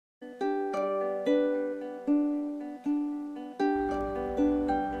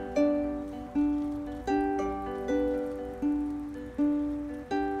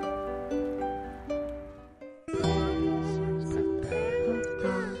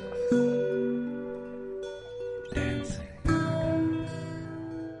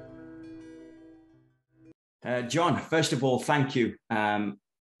John, first of all, thank you. I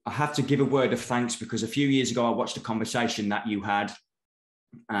have to give a word of thanks because a few years ago, I watched a conversation that you had,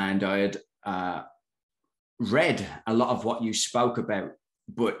 and I had read a lot of what you spoke about,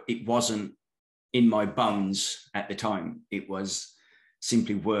 but it wasn't in my bones at the time. It was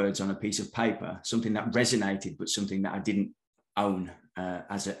simply words on a piece of paper, something that resonated, but something that I didn't own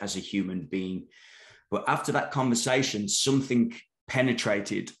as a human being. But after that conversation, something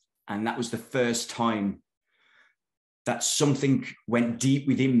penetrated, and that was the first time that something went deep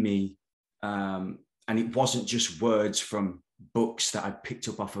within me. And it wasn't just words from books that I picked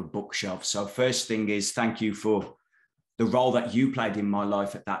up off a bookshelf. So first thing is, thank you for the role that you played in my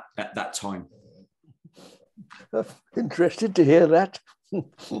life at that time. I'm interested to hear that.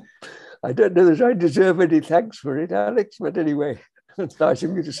 I don't know that I deserve any thanks for it, Alex, but anyway, it's nice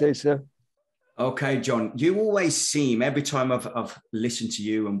of you to say so. Okay, John, you always seem, every time I've listened to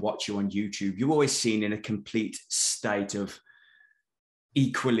you and watched you on YouTube, you always seem in a complete state of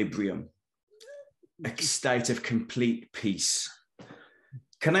equilibrium, a state of complete peace.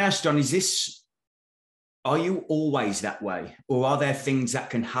 Can I ask, John, are you always that way? Or are there things that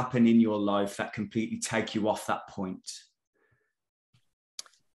can happen in your life that completely take you off that point?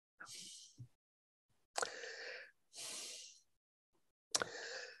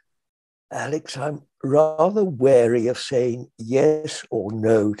 Alex, I'm rather wary of saying yes or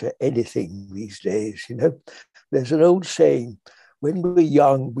no to anything these days. You know, there's an old saying, when we're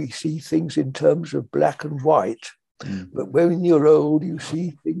young, we see things in terms of black and white. But when you're old, you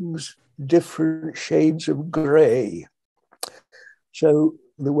see things different shades of grey. So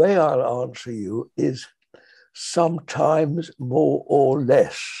the way I'll answer you is sometimes more or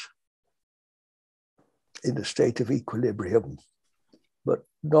less in a state of equilibrium, but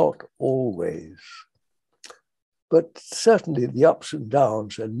not always. But certainly the ups and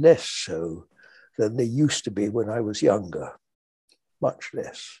downs are less so than they used to be when I was younger, much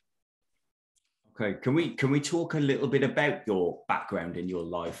less. Okay, can we talk a little bit about your background in your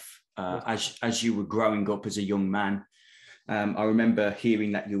life as you were growing up as a young man? I remember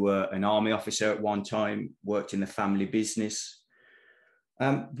hearing that you were an army officer at one time, worked in the family business.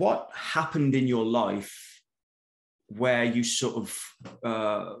 What happened in your life where you sort of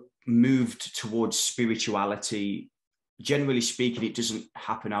moved towards spirituality? Generally speaking, it doesn't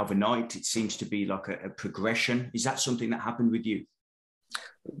happen overnight. It seems to be like a progression. Is that something that happened with you?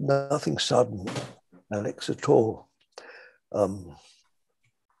 Nothing sudden, Alex, at all. I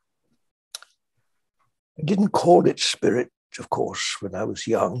didn't call it spirit, of course, when I was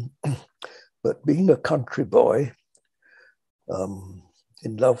young, but being a country boy,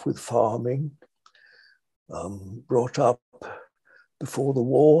 in love with farming, brought up before the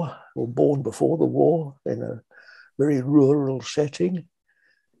war, or born before the war in a very rural setting.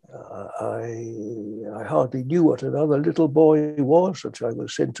 I hardly knew what another little boy was until I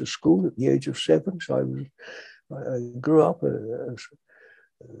was sent to school at the age of 7. So I grew up,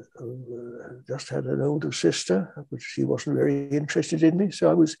 just had an older sister, but she wasn't very interested in me. So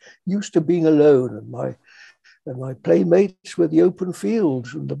I was used to being alone, and my playmates were the open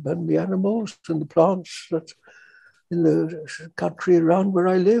fields and the animals and the plants that in the country around where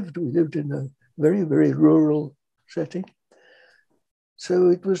I lived. We lived in a very, very rural setting. So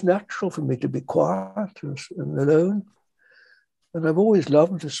it was natural for me to be quiet and alone. And I've always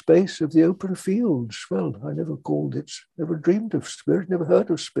loved the space of the open fields. Well, I never dreamed of spirit, never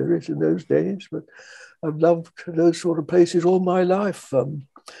heard of spirit in those days, but I've loved those sort of places all my life.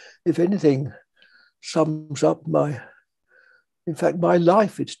 If anything sums up my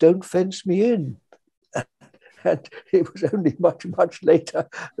life, it's don't fence me in. And it was only much, much later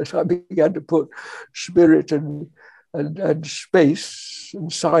that I began to put spirit and space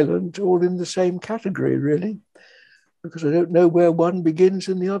and silent all in the same category, really, because I don't know where one begins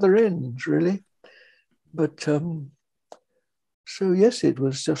and the other ends, really. But so yes, it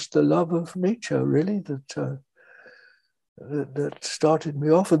was just the love of nature, really, that started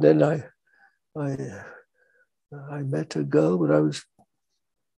me off. And then I met a girl when I was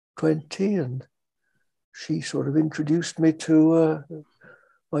 20, and she sort of introduced me to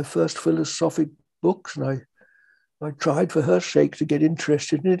my first philosophic books, and I tried for her sake to get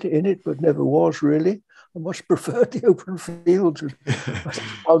interested in it, but never was really. I much preferred the open fields. I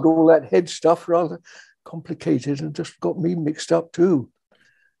found all that head stuff rather complicated and just got me mixed up too.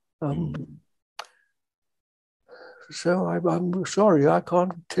 So I'm sorry, I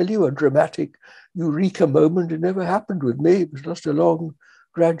can't tell you a dramatic eureka moment. It never happened with me. It was just a long,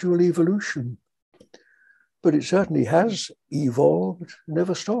 gradual evolution. But it certainly has evolved,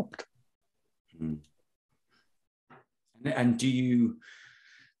 never stopped. And do you,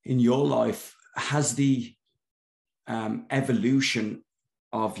 in your life, has the evolution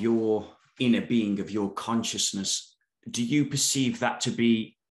of your inner being, of your consciousness, do you perceive that to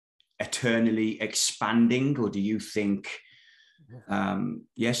be eternally expanding, or do you think,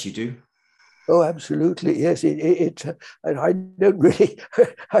 yes, you do? Oh, absolutely, yes. And I don't really,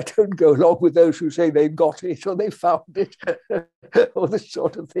 I don't go along with those who say they've got it or they found it or this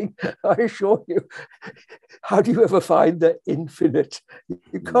sort of thing. I assure you, how do you ever find the infinite?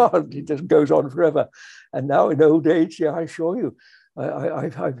 You can't. It just goes on forever. And now in old age, yeah, I assure you,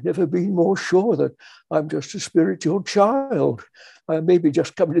 I've never been more sure that I'm just a spiritual child. I may be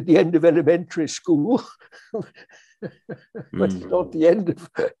just coming to the end of elementary school, but it's not the end of.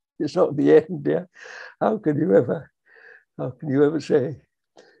 It's not the end, yeah. How can you ever say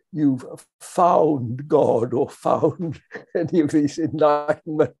you've found God or found any of these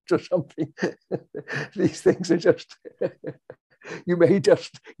enlightenment or something? These things are just, you may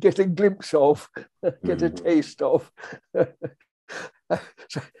just get a glimpse of, get a taste of.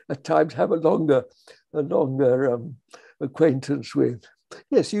 So at times have a longer acquaintance with.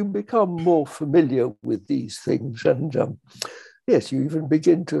 Yes, you become more familiar with these things, and yes, you even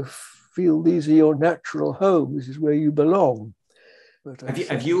begin to feel these are your natural home. This is where you belong. But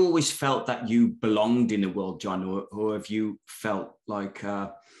have you always felt that you belonged in the world, John, or have you felt like,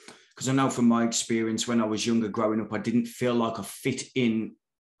 because I know from my experience when I was younger growing up, I didn't feel like I fit in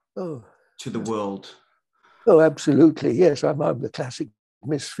to the world. Oh, absolutely. Yes, I'm the classic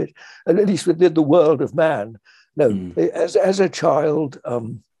misfit, and at least within the world of man. No, as a child,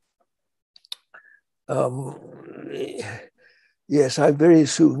 yes, I very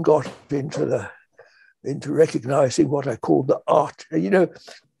soon got into recognizing what I called the art. You know,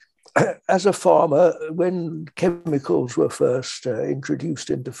 as a farmer, when chemicals were first introduced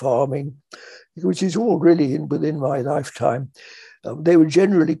into farming, which is all really within my lifetime, they were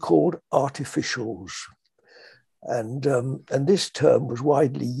generally called artificials. And this term was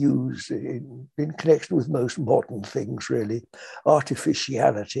widely used in connection with most modern things, really,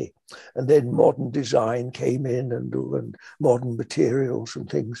 artificiality. And then modern design came in, and modern materials and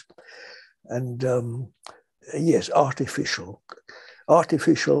things. And yes, artificial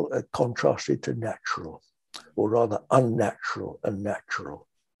contrasted to natural, or rather unnatural and natural.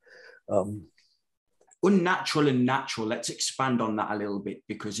 Unnatural and natural, let's expand on that a little bit,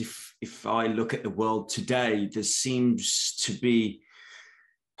 because if I look at the world today, there seems to be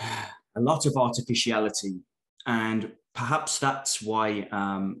a lot of artificiality, and perhaps that's why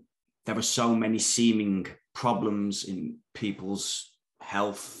there are so many seeming problems in people's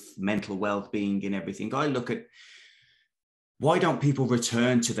health, mental well-being, and everything. I look at, why don't people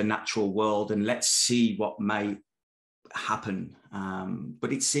return to the natural world and let's see what may happen?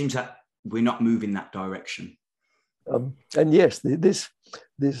 But it seems that we're not moving that direction. And yes, this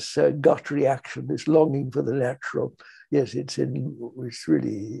gut reaction, this longing for the natural, yes, it's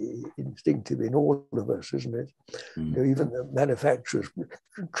really instinctive in all of us, isn't it? You know, even the manufacturers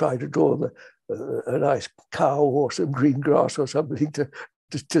try to draw a nice cow or some green grass or something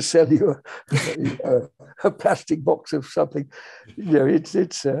to sell you a plastic box of something. You know,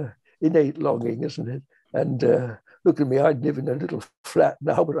 it's innate longing, isn't it? And look at me, I live in a little flat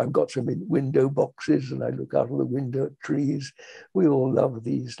now, but I've got some window boxes and I look out of the window at trees. We all love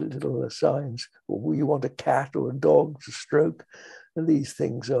these little signs. Or you want a cat or a dog to stroke. And these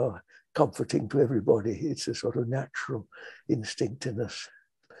things are comforting to everybody. It's a sort of natural instinct in us.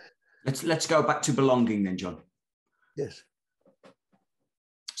 Let's go back to belonging then, John. Yes.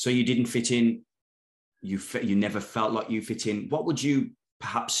 So you didn't fit in. You never felt like you fit in. What would you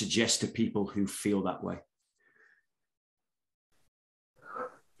perhaps suggest to people who feel that way?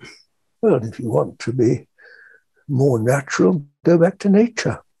 Well, if you want to be more natural, go back to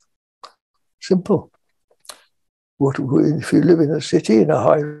nature. Simple. If you live in a city, in a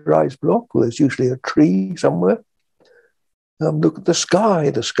high-rise block, well, there's usually a tree somewhere. Look at the sky.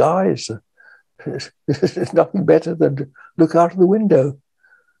 The sky is there's nothing better than to look out of the window.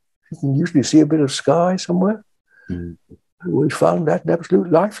 You can usually see a bit of sky somewhere. We found that an absolute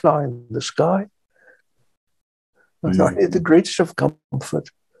lifeline, the sky. I thought it's the greatest of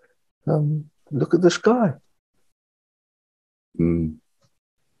comfort. Look at the sky.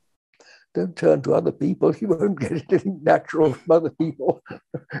 Don't turn to other people. You won't get anything natural from other people.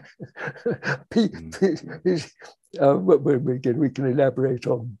 We can elaborate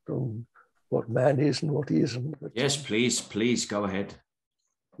on what man is and what he isn't. But, yes, please go ahead.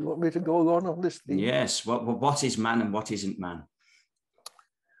 You want me to go on this theme? Yes. What is man and what isn't man?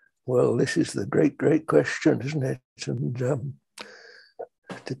 Well, this is the great question, isn't it? And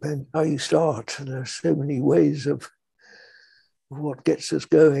it depends how you start. There are so many ways of what gets us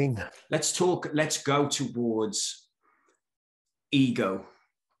going. Let's go towards ego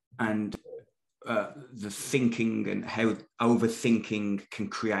and the thinking and how overthinking can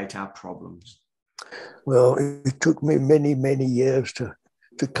create our problems? Well, it took me many, many years to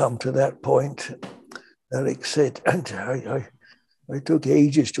come to that point, Alex said, and I took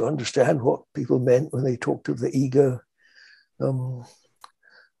ages to understand what people meant when they talked of the ego. I've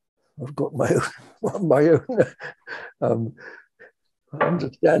got my own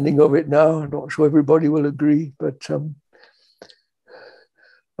understanding of it now. I'm not sure everybody will agree, but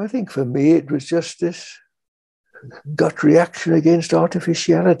I think for me it was just this gut reaction against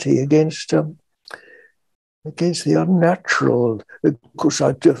artificiality, against the unnatural. Of course,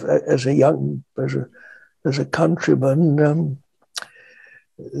 as a countryman,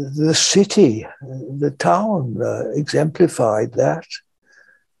 the city, the town exemplified that.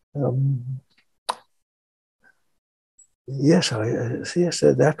 Yes,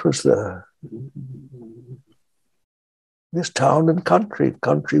 that was this town and country.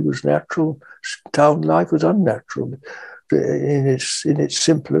 Country was natural. Town life was unnatural in its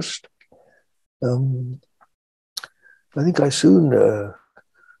simplest. I think I soon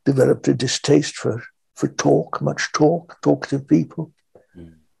developed a distaste for talkative people.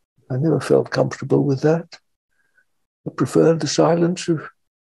 I never felt comfortable with that. I preferred the silence of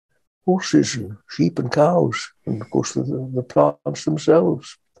horses and sheep and cows, and of course the plants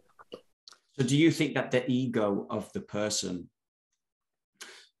themselves. So do you think that the ego of the person,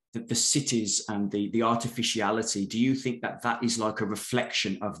 that the cities and the artificiality, do you think that that is like a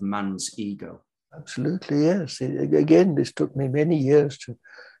reflection of man's ego? Absolutely, yes. Again, this took me many years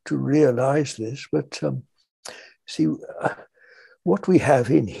to realize this, but see, what we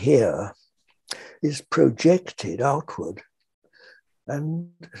have in here is projected outward, and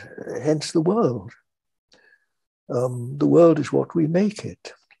hence the world. The world is what we make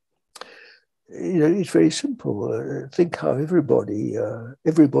it. It's very simple. Think how everybody's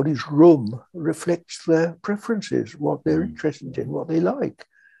room reflects their preferences, what they're interested in, what they like.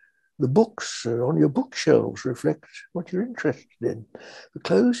 The books on your bookshelves reflect what you're interested in. The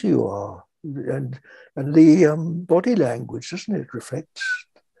clothes you are, and the body language, doesn't it, reflects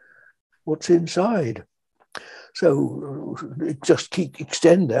what's inside. So just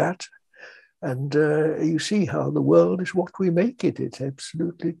extend that, and you see how the world is what we make it. It's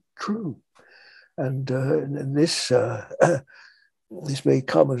absolutely true. And this may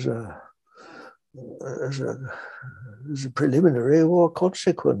come as a preliminary or a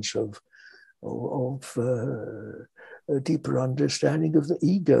consequence of a deeper understanding of the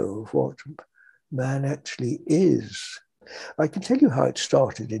ego, of what man actually is. I can tell you how it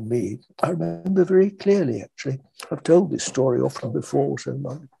started in me. I remember very clearly, actually. I've told this story often before, so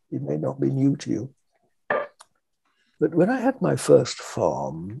it may not be new to you. But when I had my first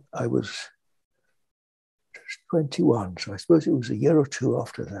farm, I was 21, so I suppose it was a year or two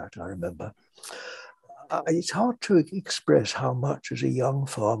after that, I remember. It's hard to express how much as a young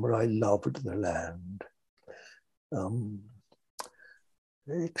farmer I loved the land. An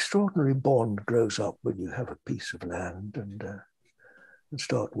extraordinary bond grows up when you have a piece of land and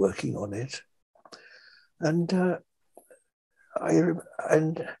start working on it. And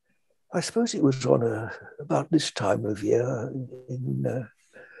I suppose it was on about this time of year in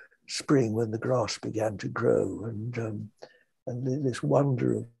spring when the grass began to grow, and this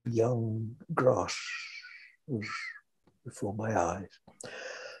wonder of young grass was before my eyes.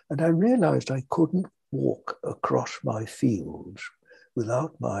 And I realized I couldn't walk across my fields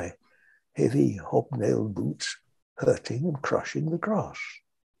without my heavy hobnailed boots hurting and crushing the grass.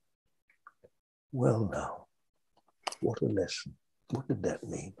 Well now, what a lesson. What did that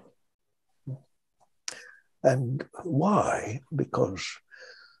mean? And why? Because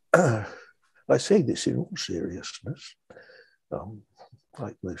I say this in all seriousness.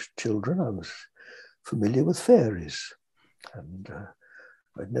 Like most children, I was familiar with fairies, and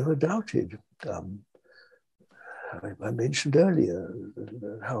I'd never doubted. I mentioned earlier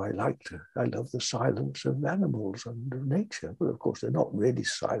how I love the silence of animals and of nature. But of course, they're not really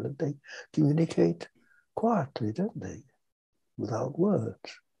silent. They communicate quietly, don't they? Without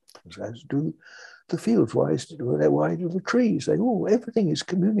words, as do the fields. Why do the trees? Everything is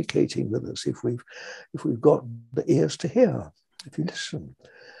communicating with us if we've got the ears to hear, if you listen.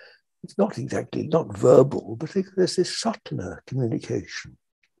 It's not verbal, but there's this subtler communication.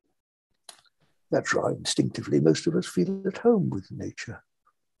 That's right. Instinctively, most of us feel at home with nature.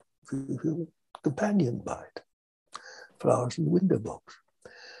 We feel companioned by it. Flowers in the window box.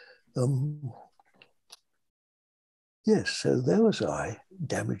 Yes, so there was I,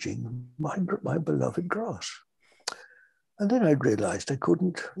 damaging my beloved grass. And then I realized I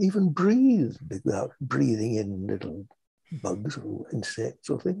couldn't even breathe without breathing in little bugs or insects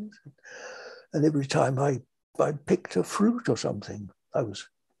or things. And every time I picked a fruit or something, I was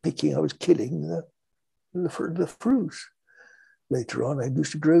killing the fruit. Later on, I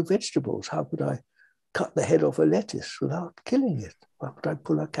used to grow vegetables. How could I cut the head off a lettuce without killing it? How could I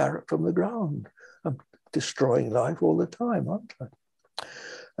pull a carrot from the ground? I'm destroying life all the time, aren't I?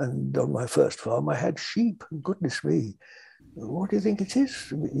 And on my first farm, I had sheep. Goodness me, what do you think it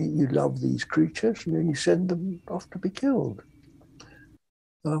is? You love these creatures and then you send them off to be killed.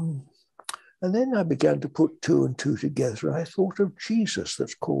 And then I began to put two and two together. And I thought of Jesus,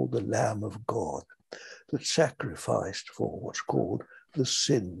 that's called the Lamb of God, that sacrificed for what's called the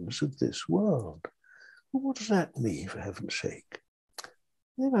sins of this world. Well, what does that mean, for heaven's sake?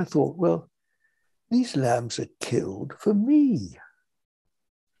 Then I thought, well, these lambs are killed for me,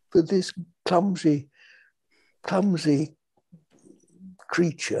 for this clumsy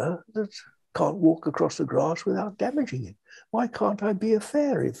creature that can't walk across the grass without damaging it. Why can't I be a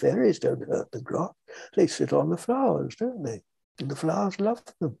fairy? Fairies don't hurt the grass. They sit on the flowers, don't they? And the flowers love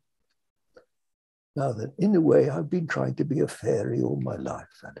them. Now then, in a way, I've been trying to be a fairy all my life,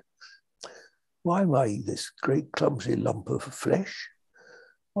 Alex. Why am I this great clumsy lump of flesh?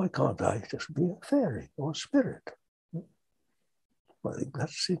 Why can't I just be a fairy or a spirit? I think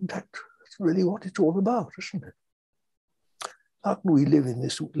that's, in fact, that's really what it's all about, isn't it? How can we live in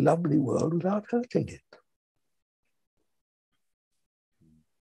this lovely world without hurting it?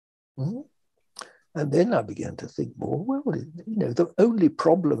 And then I began to think more, well, the only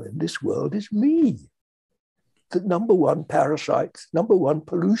problem in this world is me. The number one parasite, number one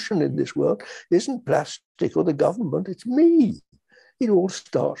pollution in this world isn't plastic or the government, it's me. It all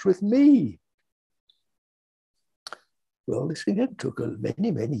starts with me. Well, this again took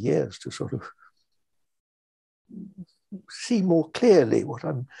many, many years to sort of see more clearly what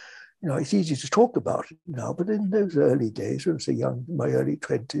I'm, it's easy to talk about it now, but in those early days, when I was young, in my early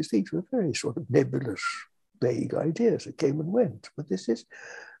 20s, these were very sort of nebulous, vague ideas that came and went. But this is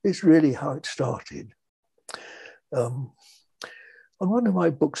really how it started. On one of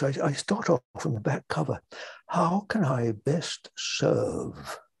my books, I start off on the back cover. How can I best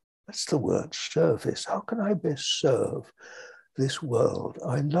serve? That's the word, service. How can I best serve this world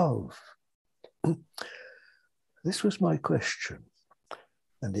I love? This was my question.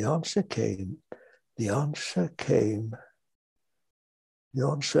 And the answer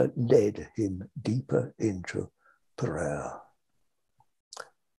led him deeper into prayer.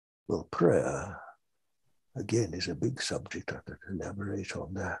 Well, prayer, again, is a big subject. I could elaborate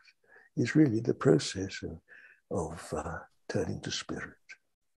on that. It's really the process of turning to spirit,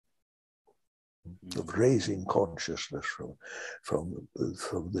 of raising consciousness from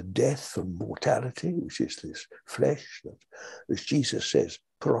the death, from mortality, which is this flesh that, as Jesus says,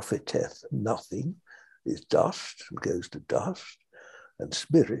 profiteth nothing, is dust and goes to dust, and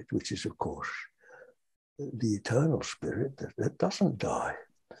spirit, which is, of course, the eternal spirit that doesn't die.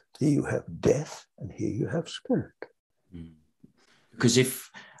 Here you have death, and here you have spirit. Because if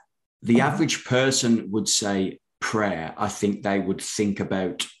the average person would say prayer, I think they would think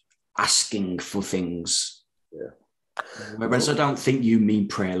about asking for things. Yeah. Whereas I don't think you mean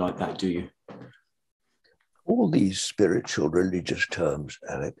prayer like that, do you? All these spiritual religious terms,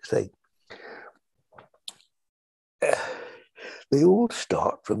 Alex, they all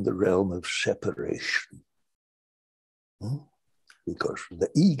start from the realm of separation. Because the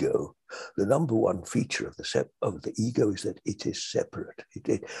ego, the number one feature of the ego is that it is separate.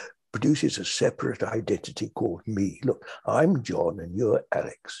 It produces a separate identity called me. Look, I'm John and you're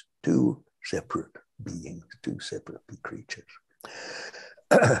Alex, two separate beings, two separate creatures.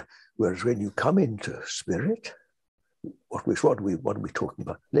 Whereas when you come into spirit, what are we talking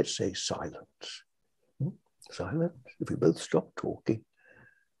about? Let's say silence. Silence. If we both stop talking,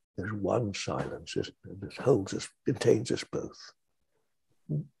 there's one silence that holds us, contains us both.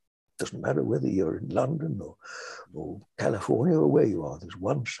 Doesn't matter whether you're in London or California or where you are, there's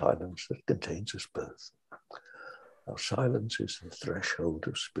one silence that contains us both. Our silence is the threshold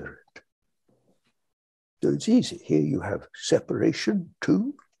of spirit. So it's easy. Here you have separation,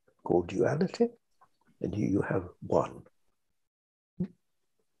 two, called duality, and here you have one.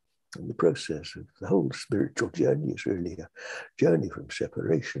 And the process of the whole spiritual journey is really a journey from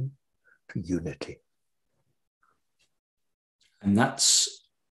separation to unity. And that's,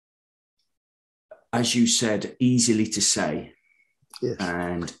 as you said, easily to say.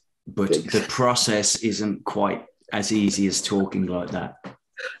 Yes. But the process isn't quite as easy as talking like that.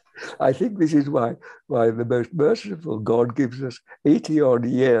 I think this is why the most merciful God gives us 80-odd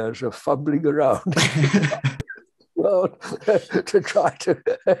years of fumbling around well, to try to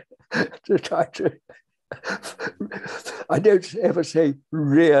I don't ever say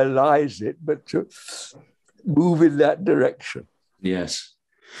realize it, but to move in that direction. Yes.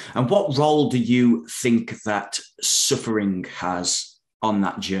 And what role do you think that suffering has on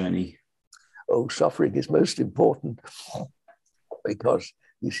that journey? Oh, suffering is most important because,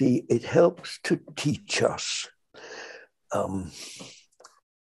 you see, it helps to teach us.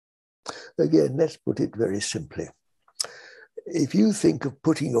 Again, let's put it very simply. If you think of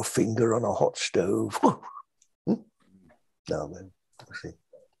putting your finger on a hot stove, now then, see,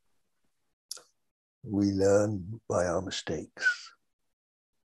 we learn by our mistakes.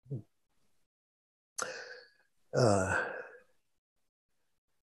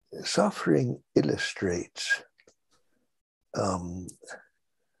 Suffering illustrates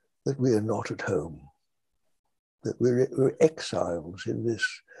that we are not at home, that we're exiles in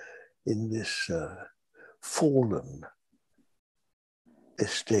this fallen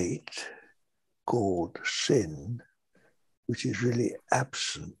estate called sin, which is really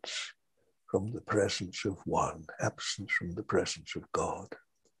absence from the presence of one, absence from the presence of God.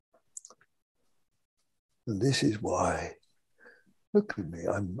 And this is why, look at me,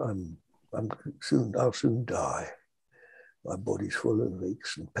 I'll soon die. My body's full of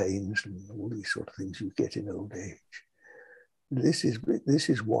aches and pains and all these sort of things you get in old age. This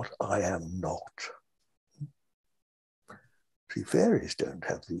is what I am not. See, fairies don't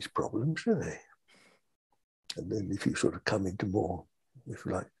have these problems, do they? And then if you sort of come into more, if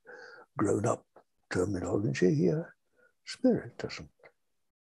you like, grown-up terminology here, spirit doesn't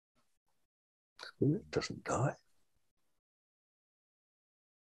die.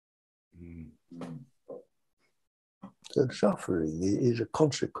 So suffering is a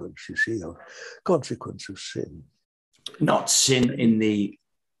consequence, you see, a consequence of sin. Not sin in the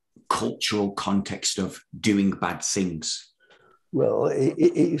cultural context of doing bad things. Well,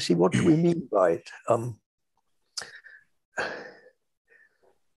 you see, what do we mean by it?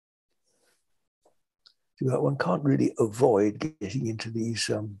 One can't really avoid getting into these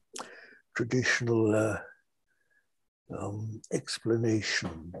traditional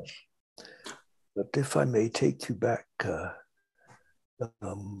explanations. But if I may take you back to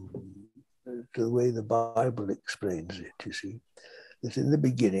the way the Bible explains it, you see, that in the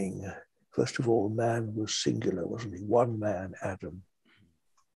beginning, first of all, man was singular, wasn't he? One man, Adam.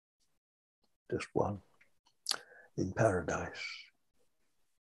 Just one. In paradise.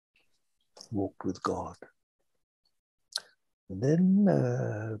 Walked with God. And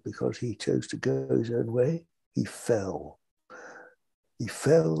then, because he chose to go his own way, he fell. He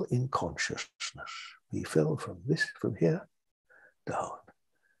fell in consciousness. He fell from here down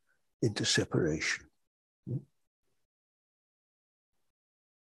into separation. And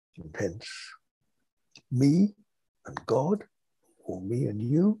hence, me and God, or me and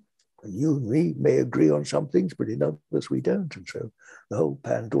you and me may agree on some things, but in others we don't. And so the whole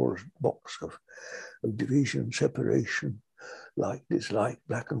Pandora's box of division, separation, like, dislike,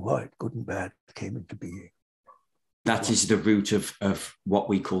 black and white, good and bad, came into being. That is the root of what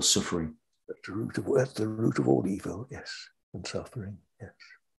we call suffering. That's the root of all evil, yes, and suffering, yes.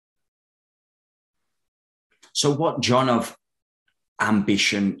 So what, John, of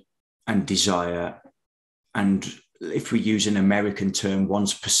ambition and desire, and if we use an American term,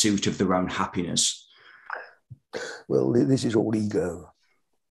 one's pursuit of their own happiness? Well, this is all ego.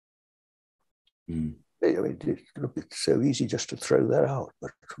 Mm. I mean, it's so easy just to throw that out, but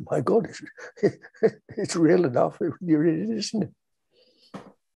my God, it's real enough. You're in it, isn't it?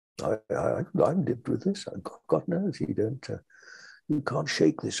 I've lived with this. God knows you can't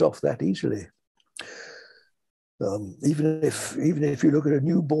shake this off that easily. Even if you look at a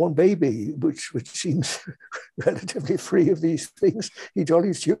newborn baby, which seems relatively free of these things, he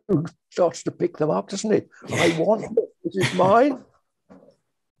jolly soon starts to pick them up, doesn't he? Yeah. I want it. This is mine.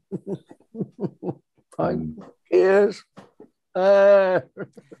 Ears.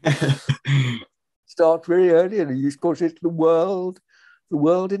 Start very early, and of course it's the world. The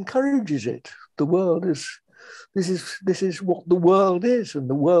world encourages it. The world is. This is what the world is, and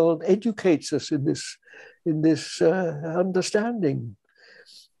the world educates us in this understanding.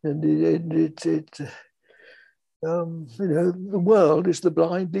 And the world is the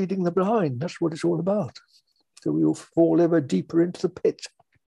blind leading the blind. That's what it's all about. So we all fall ever deeper into the pit.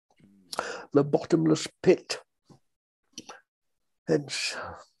 The bottomless pit. Hence,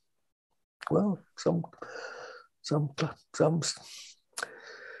 well, some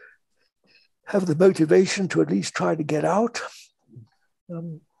have the motivation to at least try to get out.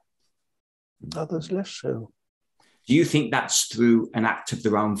 Others less so. Do you think that's through an act of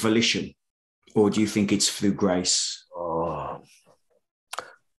their own volition, or do you think it's through grace? Oh,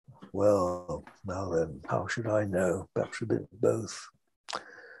 Well, now then, how should I know? Perhaps a bit of both.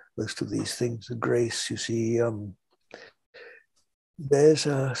 Most of these things are grace. You see, there's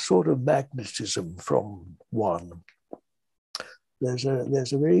a sort of magnetism from one. There's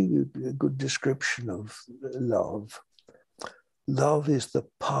a very good description of love. Love is the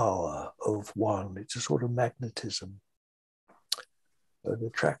power of one. It's a sort of magnetism, an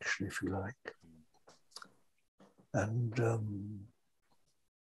attraction, if you like. And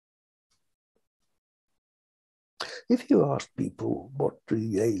if you ask people what do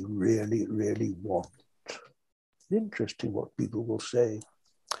they really, really want, it's interesting what people will say.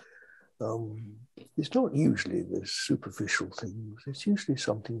 It's not usually the superficial things. It's usually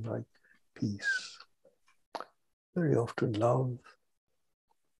something like peace. Very often love,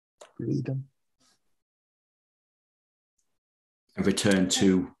 freedom. A return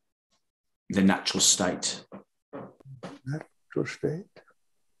to the natural state. Natural state.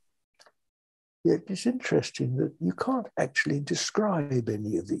 Yet it's interesting that you can't actually describe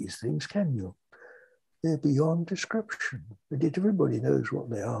any of these things, can you? They're beyond description. And yet everybody knows what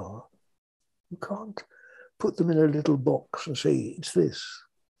they are. You can't put them in a little box and say, it's this.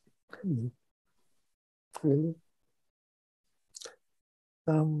 Can you? Really?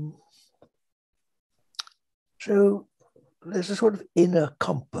 So there's a sort of inner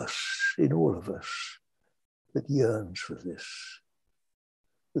compass in all of us that yearns for this.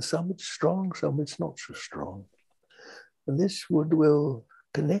 For some it's strong, some it's not so strong. And this will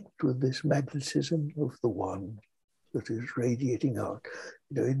connect with this magnetism of the one that is radiating out.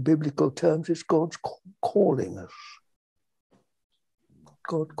 You know, in biblical terms, it's God's calling us.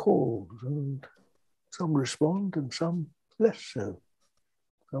 God calls, and some respond and some less so.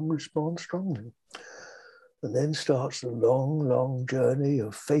 Some respond strongly. And then starts the long, long journey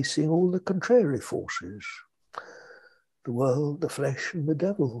of facing all the contrary forces. The world, the flesh, and the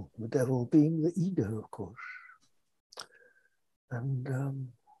devil being the ego, of course. And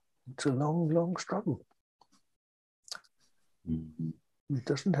it's a long, long struggle. It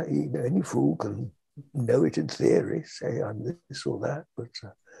doesn't have, you know, any fool can know it in theory, say I'm this or that, but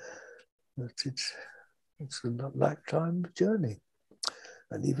it's a lifetime journey.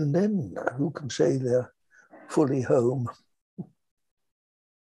 And even then, who can say they're fully home?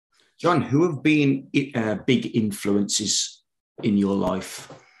 John, who have been big influences in your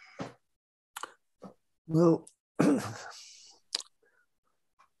life? Well,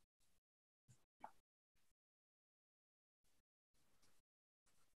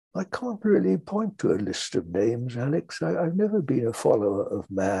 I can't really point to a list of names, Alex. I've never been a follower of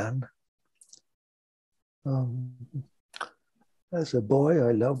man. As a boy,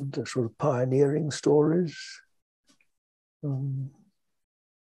 I loved the sort of pioneering stories.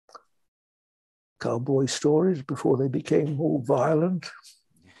 Cowboy stories before they became more violent.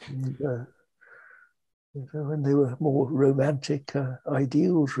 And, when they were more romantic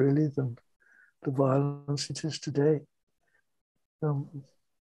ideals, really, than the violence it is today. No,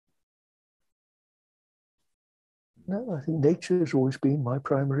 I think nature has always been my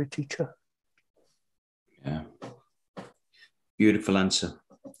primary teacher. Yeah. Beautiful answer.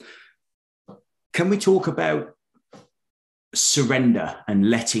 Can we talk about surrender and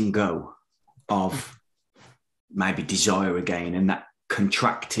letting go of maybe desire again and that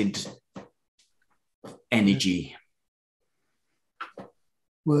contracted energy?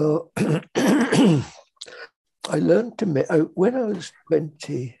 Well, I learned to, when I was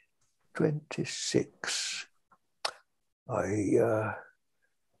 26, I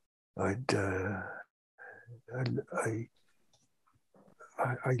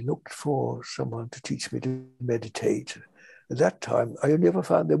looked for someone to teach me to meditate. At that time, I only ever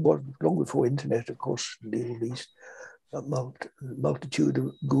found there was, long before internet, of course, all these multitude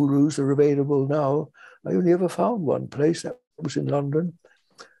of gurus are available now. I only ever found one place, that was in London.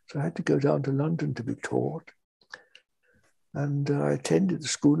 So I had to go down to London to be taught. And I attended the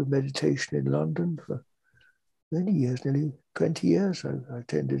School of Meditation in London for many years, nearly 20 years I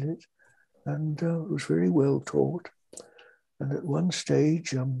attended it. And it was very well taught. And at one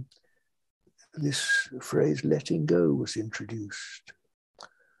stage, this phrase, letting go, was introduced.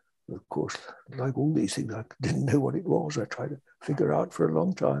 Of course, like all these things, I didn't know what it was. I tried to figure out for a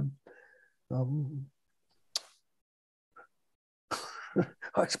long time.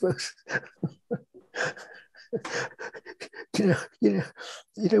 I suppose, you know,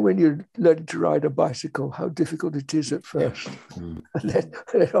 when you're learning to ride a bicycle, how difficult it is at first. And then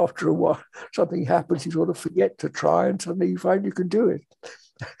after a while, something happens, you sort of forget to try, and suddenly you find you can do it.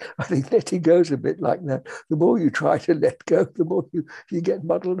 I think letting go is a bit like that. The more you try to let go, the more you get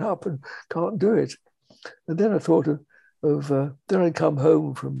muddled up and can't do it. And then I thought of then I'd come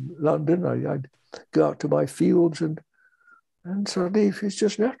home from London. I'd go out to my fields, and suddenly it's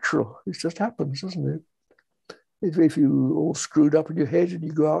just natural. It just happens, doesn't it? If you all screwed up in your head and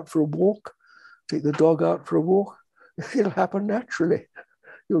you go out for a walk, take the dog out for a walk, it'll happen naturally.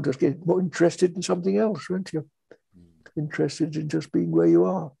 You'll just get more interested in something else, won't you? Interested in just being where you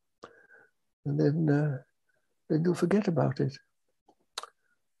are. And then you'll forget about it.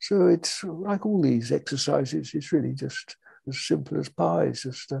 So it's like all these exercises, it's really just as simple as pie. It's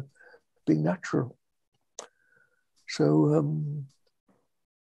just being natural. So,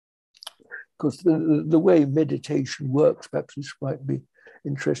 because the way meditation works, perhaps this might be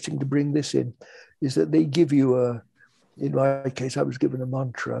interesting to bring this in, is that they give you in my case, I was given a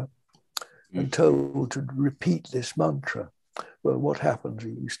mantra and told to repeat this mantra. Well, what happens?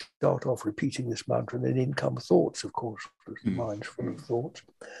 You start off repeating this mantra, and then in come thoughts, of course, because the mind's full of thoughts.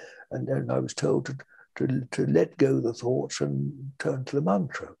 And then I was told to let go the thoughts and turn to the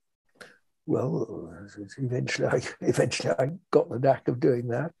mantra. Well, eventually I got the knack of doing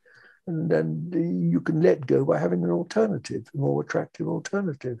that. And then you can let go by having an alternative, a more attractive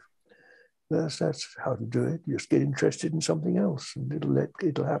alternative. That's how to do it. You just get interested in something else, and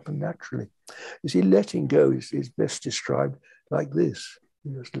it'll happen naturally. You see, letting go is best described like this.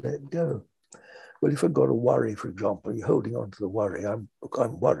 You just let go. Well, if I've got a worry, for example, you're holding on to the worry. I'm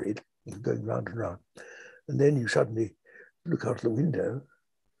worried. You're going round and round, and then you suddenly look out the window.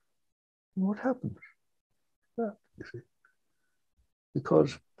 And what happens? You see,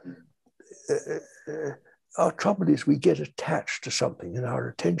 because our trouble is we get attached to something, and our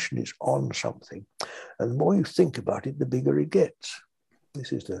attention is on something. And the more you think about it, the bigger it gets.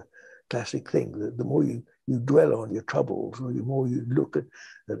 This is the classic thing. The more you dwell on your troubles, or the more you look at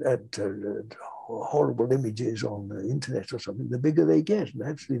horrible images on the internet or something, the bigger they get. And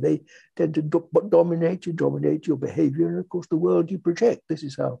actually, they tend to dominate your behavior, and of course, the world you project. This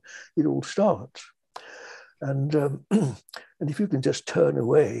is how it all starts. And if you can just turn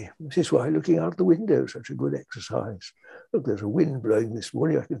away, this is why looking out the window is such a good exercise. Look, there's a wind blowing this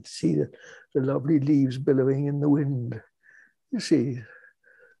morning. I can see the lovely leaves billowing in the wind. You see,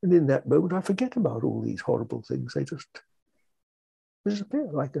 and in that moment, I forget about all these horrible things. They just disappear,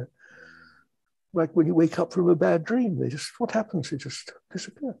 like when you wake up from a bad dream. What happens? They just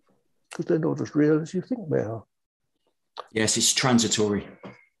disappear because they're not as real as you think they are. Yes, it's transitory.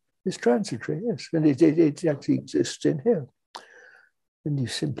 It's transitory, yes. And it actually exists in here. And you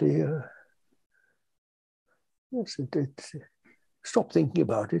simply, stop thinking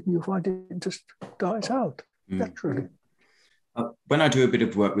about it, and you'll find it just dies out naturally. When I do a bit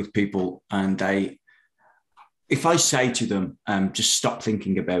of work with people, and if I say to them, just stop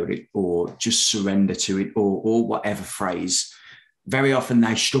thinking about it, or just surrender to it, or whatever phrase, very often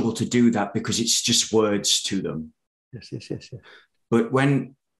they struggle to do that because it's just words to them. Yes. But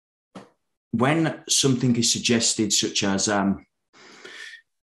when something is suggested, such as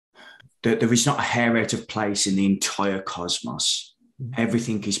that there is not a hair out of place in the entire cosmos,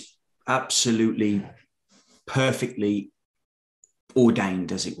 everything is absolutely perfectly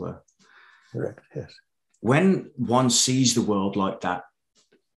ordained, as it were. Correct, yes. When one sees the world like that,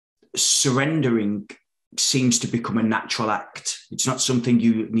 surrendering seems to become a natural act. It's not something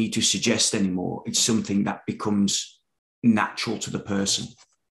you need to suggest anymore. It's something that becomes natural to the person.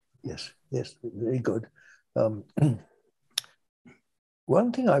 Yes, very good.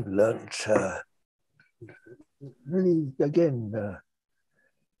 One thing I've learned, really, again,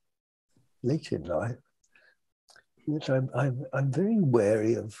 late in life, is I'm very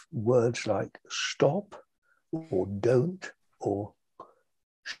wary of words like stop, or don't, or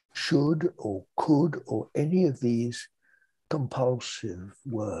should, or could, or any of these compulsive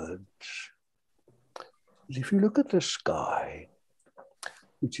words. If you look at the sky,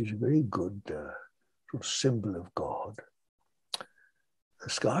 which is a very good sort of symbol of God, the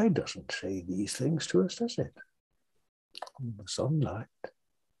sky doesn't say these things to us, does it? And the sunlight,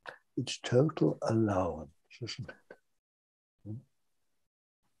 it's total allowance, isn't it?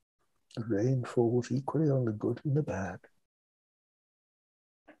 The rain falls equally on the good and the bad.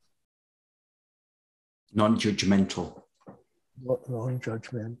 Non-judgmental.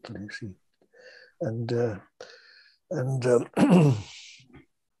 Non-judgmental, you see. And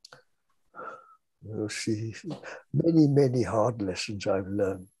you see, many hard lessons I've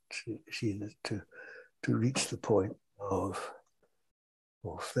learned, to reach the point of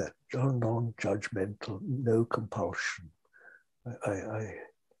that non-judgmental, no compulsion.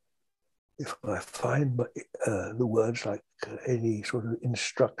 If I find the words like any sort of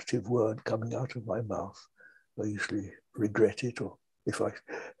instructive word coming out of my mouth, I usually regret it, or if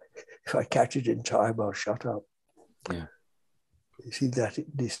I catch it in time, I'll shut up. Yeah. You see that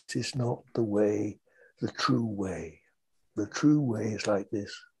this is not the way, the true way. The true way is like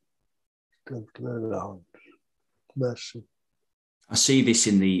this. Total allowance, mercy. I see this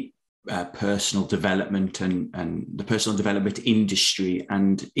in the personal development and the personal development industry,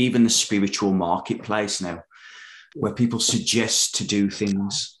 and even the spiritual marketplace now, where people suggest to do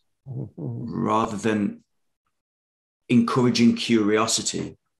things rather than encouraging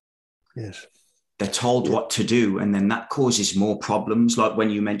curiosity. Yes. They're told what to do, and then that causes more problems, like when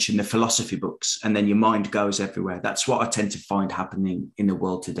you mention the philosophy books, and then your mind goes everywhere. That's what I tend to find happening in the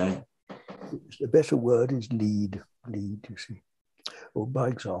world today. The better word is lead, you see, or by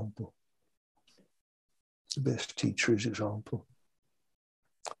example. The best teacher is example.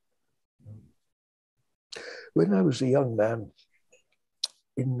 When I was a young man,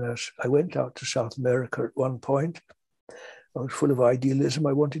 I went out to South America at one point. I was full of idealism.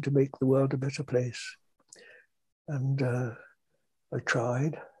 I wanted to make the world a better place. And I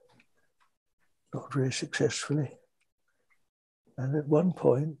tried, not very successfully. And at one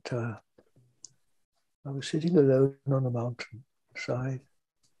point, I was sitting alone on a mountainside,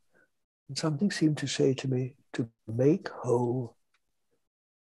 and something seemed to say to me, to make whole,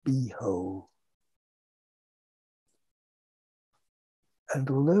 be whole. And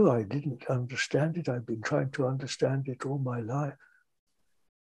although I didn't understand it, I've been trying to understand it all my life.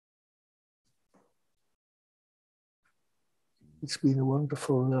 It's been a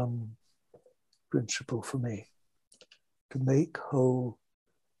wonderful principle for me, to make whole,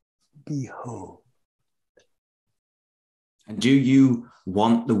 be whole. And do you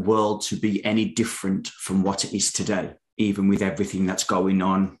want the world to be any different from what it is today, even with everything that's going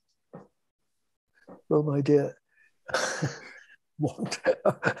on? Well, my dear,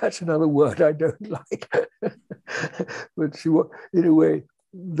 that's another word I don't like. But in a way,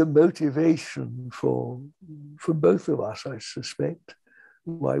 the motivation for both of us, I suspect,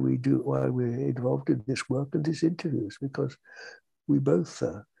 why we're involved in this work and these interviews, because we both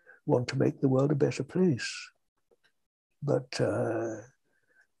want to make the world a better place. But to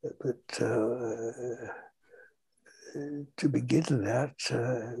begin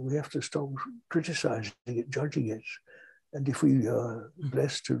that, we have to stop criticizing it, judging it. And if we are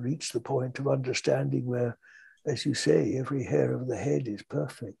blessed to reach the point of understanding where, as you say, every hair of the head is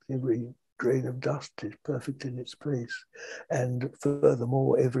perfect, every grain of dust is perfect in its place, and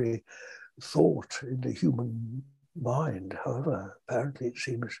furthermore, every thought in the human mind, however apparently it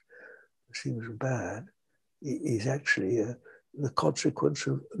seems bad, is actually the consequence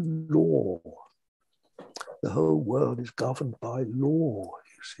of law. The whole world is governed by law,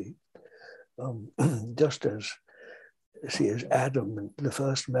 you see. Just as Adam, the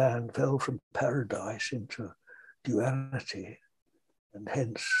first man, fell from paradise into duality, and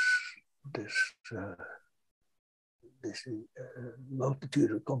hence this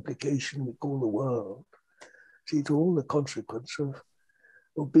multitude of complication we call the world. See, it's all the consequence of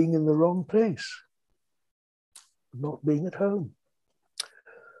being in the wrong place, not being at home.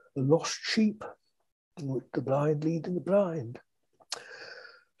 The lost sheep, with the blind leading the blind.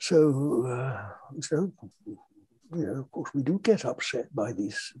 So, of course, we do get upset by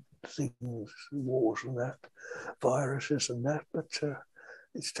these things, wars and that, viruses and that, but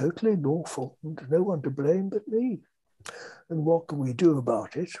it's totally lawful, and there's no one to blame but me. And what can we do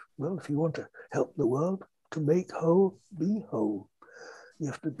about it? Well, if you want to help the world, to make whole, be whole. You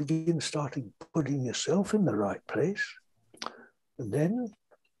have to begin putting yourself in the right place. And then,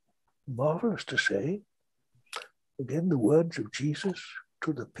 marvelous to say, again, the words of Jesus,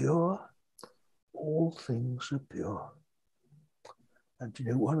 to the pure, all things are pure. And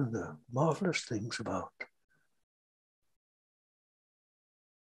one of the marvelous things about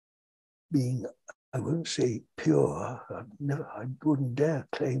being, I won't say pure, I wouldn't dare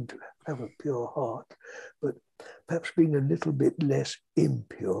claim to have a pure heart, but perhaps being a little bit less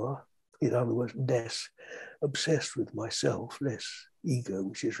impure, in other words, less obsessed with myself, less ego,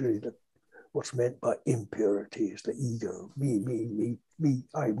 which is really what's meant by impurity, is the ego, me,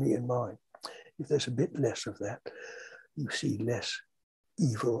 I, me and mine. If there's a bit less of that, you see less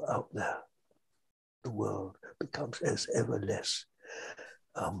evil out there. The world becomes ever less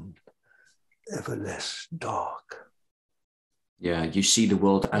dark. Yeah, you see the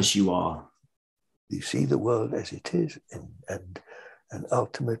world as you are. You see the world as it is, and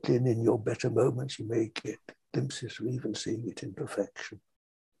ultimately, and in your better moments, you may get glimpses of even seeing it in perfection.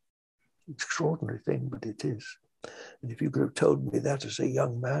 Extraordinary thing, but it is. And if you could have told me that as a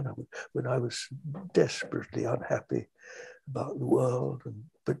young man, when I was desperately unhappy about the world,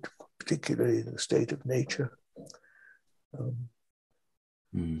 but particularly the state of nature, but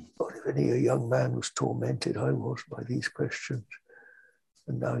if any young man was tormented, I was, by these questions.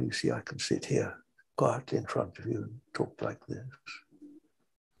 And now you see I can sit here quietly in front of you and talk like this.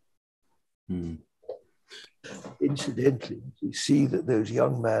 Mm. Incidentally, you see that those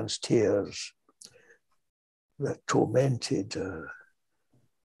young man's tears that tormented,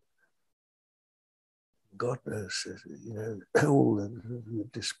 God knows, all the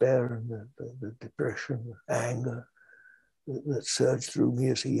despair and the depression, anger that surged through me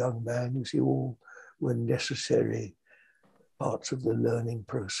as a young man, you see, all were necessary parts of the learning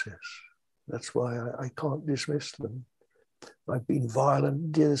process. That's why I can't dismiss them. I've been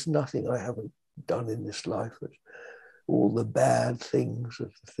violent. There's nothing I haven't done in this life. All the bad things,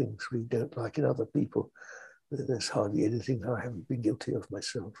 the things we don't like in other people, there's hardly anything I haven't been guilty of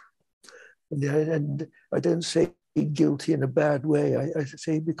myself. And I don't say guilty in a bad way. I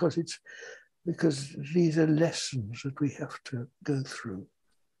say because these are lessons that we have to go through.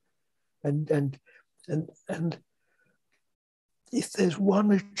 And if there's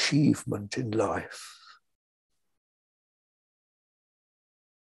one achievement in life,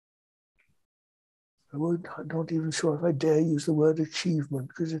 I'm not even sure if I dare use the word achievement,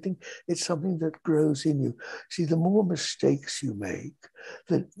 because I think it's something that grows in you. See, the more mistakes you make,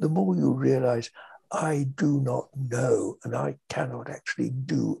 the more you realize, I do not know and I cannot actually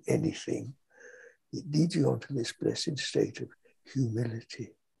do anything. It leads you onto this blessed state of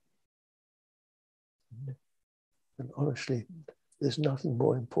humility. And honestly, there's nothing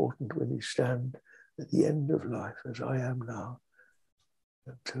more important when you stand at the end of life, as I am now,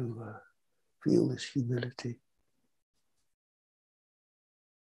 to feel this humility.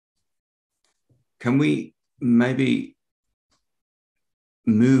 Can we maybe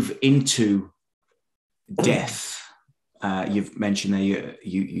move into death? You've mentioned that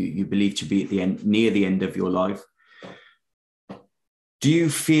you believe to be at the end, near the end of your life. Do you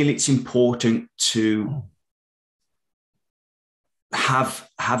feel it's important to have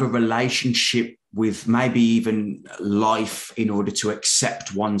a relationship with maybe even life in order to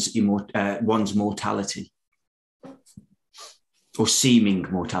accept one's mortality or seeming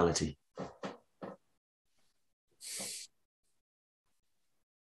mortality?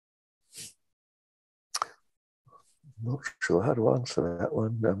 I'm not sure how to answer that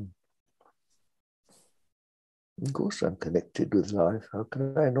one. Of course, I'm connected with life. How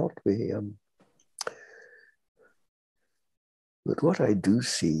can I not be? But what I do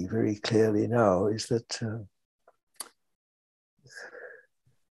see very clearly now is that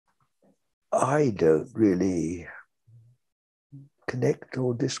I don't really connect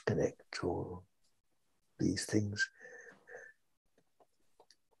or disconnect or these things.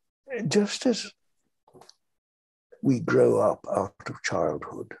 Just as we grow up out of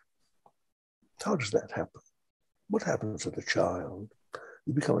childhood, how does that happen? What happens to the child?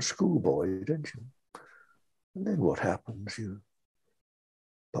 You become a schoolboy, don't you? And then what happens? You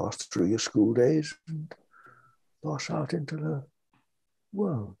pass through your school days and pass out into the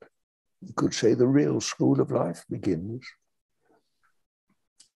world. You could say the real school of life begins.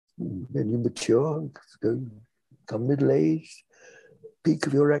 Then you mature, become middle-aged, peak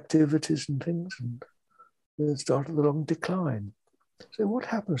of your activities and things, and then start the long decline. So what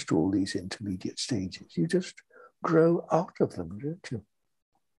happens to all these intermediate stages? You just grow out of them, don't you?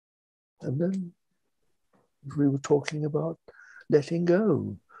 And then we were talking about letting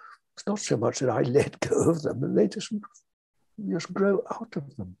go. It's not so much that I let go of them, and they just grow out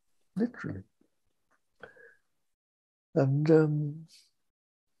of them, literally. And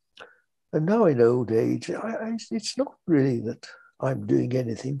now in old age, it's not really that I'm doing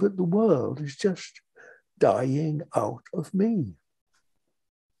anything, but the world is just dying out of me.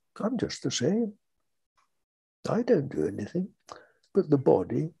 I'm just the same. I don't do anything, but the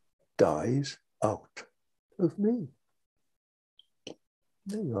body dies out of me.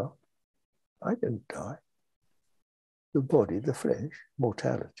 There you are. I don't die. The body, the flesh,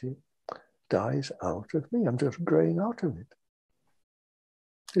 mortality, dies out of me. I'm just growing out of it.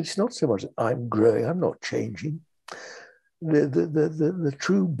 It's not so much that I'm growing, I'm not changing. The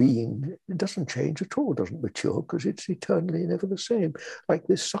true being, it doesn't change at all, doesn't mature, because it's eternally never the same. Like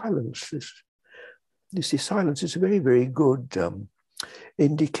this silence, you see, silence is a very, very good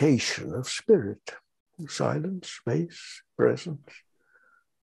indication of spirit. Silence, space, presence,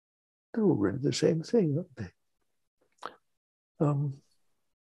 they're all really the same thing, aren't they?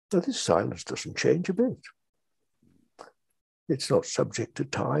 But this silence doesn't change a bit. It's not subject to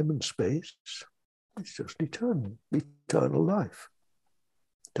time and space. It's just eternal life,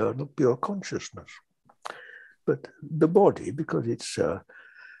 eternal pure consciousness. But the body, because it's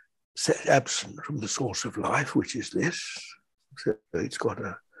absent from the source of life, which is this, so it's got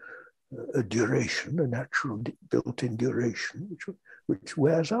a duration, a natural built-in duration, which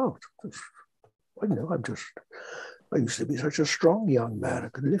wears out. I know, I used to be such a strong young man. I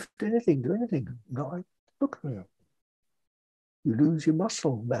could lift anything, do anything. Now look at me. You lose your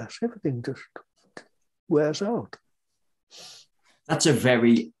muscle mass. Everything just wears out. That's a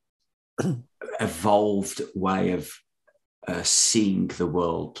very evolved way of seeing the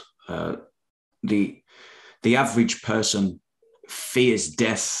world. The average person fears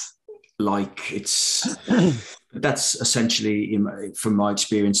death like it's that's essentially, from my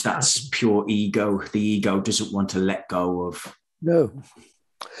experience, that's pure ego. The ego doesn't want to let go of. No.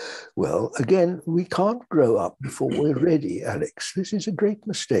 Well, again, we can't grow up before we're ready, Alex. This is a great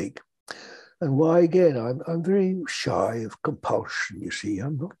mistake. And why, again, I'm very shy of compulsion, you see.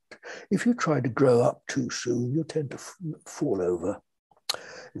 I'm not. If you try to grow up too soon, you'll tend to fall over.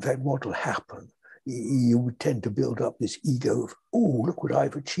 In fact, what will happen, you would tend to build up this ego of, oh, look what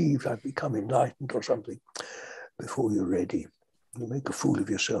I've achieved. I've become enlightened or something. Before you're ready, you make a fool of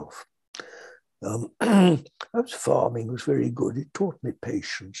yourself. Farming was very good. It taught me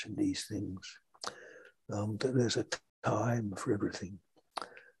patience in these things. That there's a time for everything.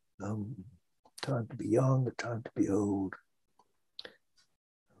 Time to be young, a time to be old.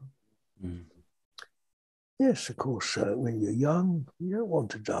 Mm. Yes, of course, when you're young, you don't want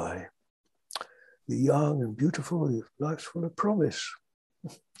to die. You're young and beautiful, your life's full of promise.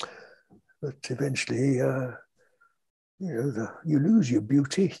 But eventually, you lose your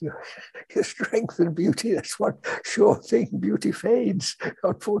beauty, your strength and beauty. That's one sure thing. Beauty fades,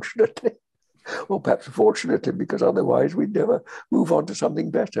 unfortunately. Or perhaps fortunately, because otherwise we'd never move on to something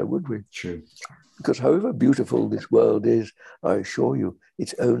better, would we? True. Because however beautiful this world is, I assure you,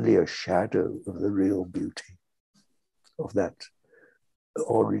 it's only a shadow of the real beauty of that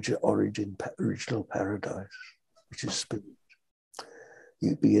original paradise, which is spirit.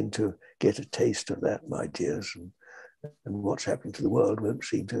 You begin to get a taste of that, my dears, and what's happening to the world won't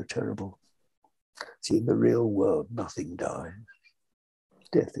seem so terrible. See, in the real world, nothing dies.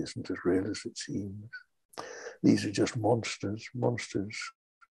 Death isn't as real as it seems. These are just monsters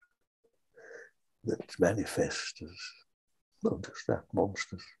that manifest as, well, just that,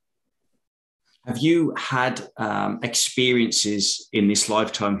 monsters. Have you had experiences in this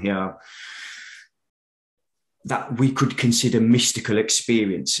lifetime here that we could consider mystical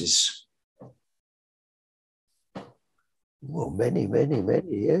experiences? Well, many,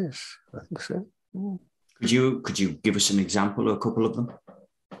 yes, I think so. Mm. Could you give us an example or a couple of them?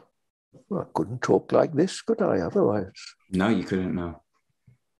 Well, I couldn't talk like this, could I, otherwise? No, you couldn't, no.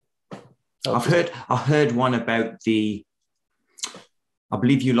 I've heard one about I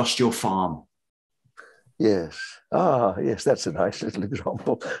believe you lost your farm. Yes. Yes, that's a nice little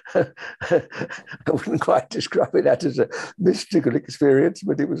example. I wouldn't quite describe it as a mystical experience,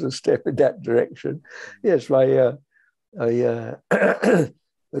 but it was a step in that direction. Yes, at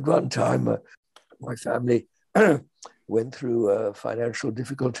one time, my family went through financial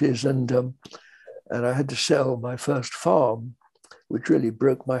difficulties, and I had to sell my first farm, which really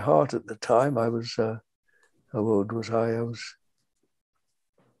broke my heart at the time. I was, how old was I? I was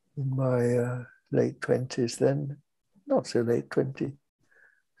in my late 20s then, not so late,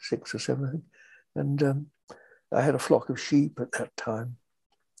 26 or 7, I think. And I had a flock of sheep at that time.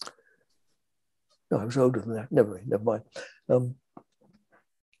 No, I was older than that. Never mind.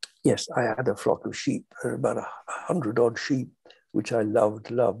 Yes, I had a flock of sheep, about 100 odd sheep, which I loved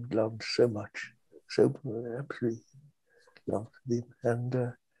so much. So absolutely loved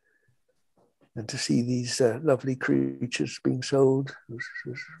them. And to see these lovely creatures being sold was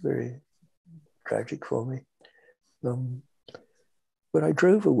very tragic for me. But I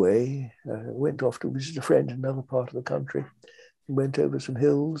drove away, went off to visit a friend in another part of the country, and went over some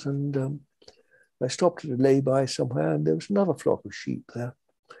hills, and I stopped at a lay-by somewhere, and there was another flock of sheep there.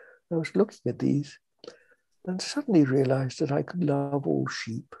 I was looking at these and suddenly realized that I could love all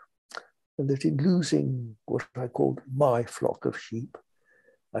sheep, and that in losing what I called my flock of sheep,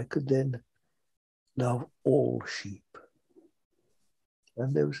 I could then love all sheep.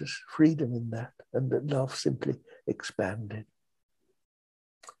 And there was this freedom in that, and that love simply expanded.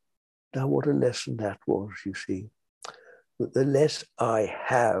 Now, what a lesson that was, you see, that the less I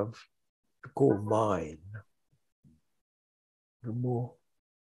have to call mine, the more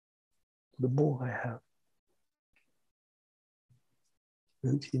I have.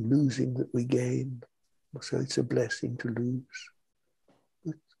 In losing that we gain, so it's a blessing to lose.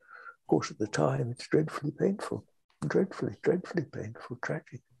 But of course, at the time, it's dreadfully painful, dreadfully painful,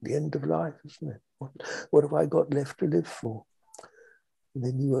 tragic. The end of life, isn't it? What have I got left to live for? And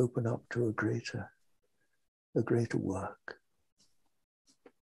then you open up to a greater work.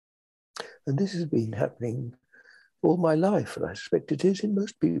 And this has been happening all my life, and I suspect it is in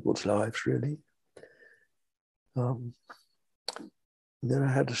most people's lives, really. Then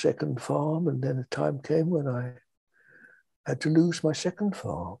I had a second farm, and then a time came when I had to lose my second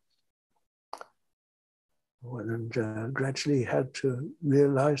farm. And gradually had to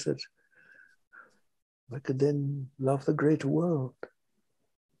realize that I could then love the greater world.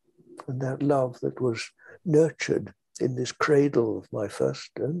 And that love that was nurtured in this cradle of my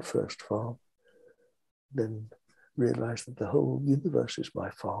first farm, then realized that the whole universe is my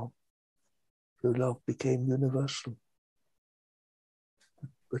farm. So love became universal.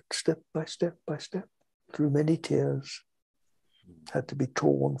 But step by step by step, through many tears, had to be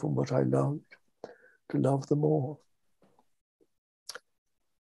torn from what I loved to love the more.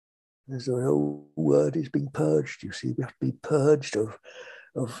 There's an old word is being purged, you see. We have to be purged of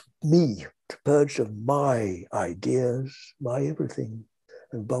me, purged of my ideas, my everything,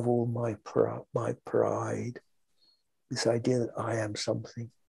 and above all my pride, this idea that I am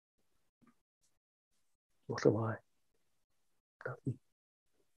something. What am I? Nothing.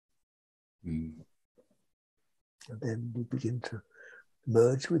 And then we begin to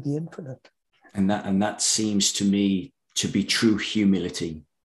merge with the infinite. And that seems to me to be true humility,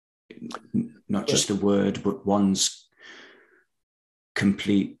 not just a word, but one's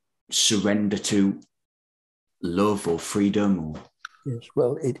complete surrender to love or freedom. Or yes,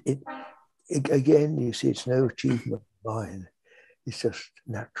 well, it again, you see, it's no achievement of mine. It's just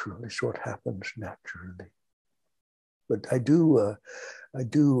natural. It's what happens naturally. But I do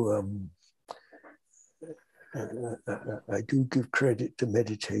give credit to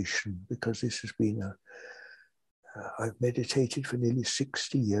meditation, because this has been I've meditated for nearly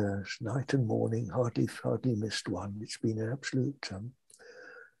 60 years, night and morning, hardly missed one. It's been an absolute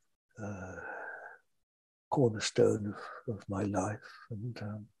cornerstone of my life. And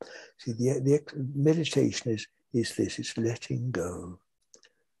see, the meditation is this: it's letting go.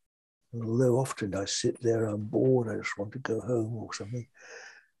 And although often I sit there, I'm bored, I just want to go home or something.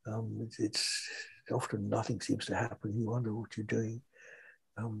 It's often nothing seems to happen. You wonder what you're doing.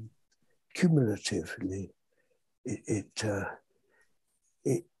 Cumulatively,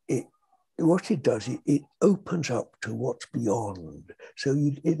 what it does, it opens up to what's beyond. So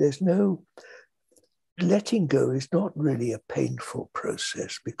there's no letting go. Is not really a painful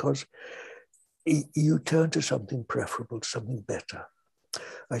process, because you turn to something preferable, something better.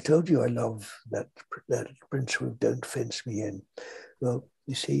 I told you I love that principle of don't fence me in. Well,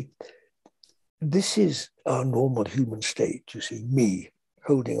 you see, this is our normal human state. You see, me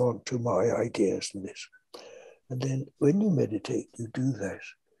holding on to my ideas and this. And then when you meditate, you do that.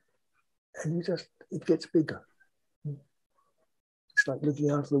 And it gets bigger. It's like looking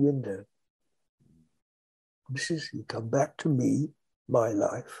out of the window. You come back to me, my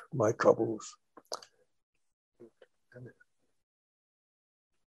life, my troubles.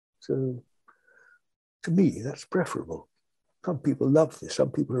 So to me, that's preferable. Some people love this. Some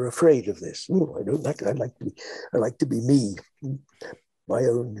people are afraid of this. Oh, I don't like it. I like to be me, my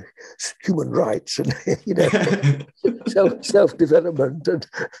own human rights, and self-development, and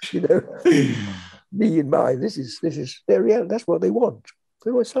me and my. This is their reality. That's what they want.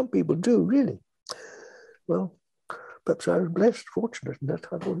 That's what some people do, really. Well, perhaps I was blessed, fortunate, and that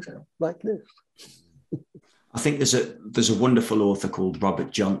I've always like this. I think there's a wonderful author called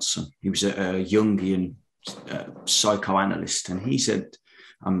Robert Johnson. He was a Jungian psychoanalyst, and he said,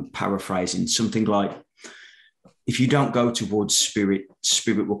 I'm paraphrasing, something like, if you don't go towards spirit,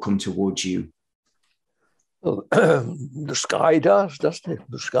 spirit will come towards you. Well, the sky does, doesn't it?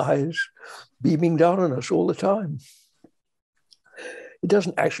 The sky is beaming down on us all the time. It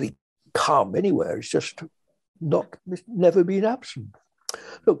doesn't actually come anywhere. It's just it's never been absent.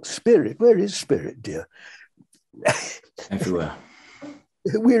 Look, spirit, where is spirit, dear? Everywhere.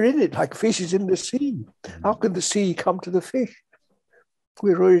 We're in it like fishes in the sea. How can the sea come to the fish?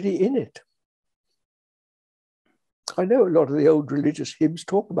 We're already in it. I know a lot of the old religious hymns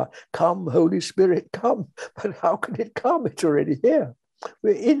talk about, come, Holy Spirit, come. But how can it come? It's already here.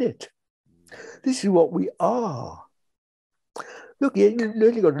 We're in it. This is what we are. Look, you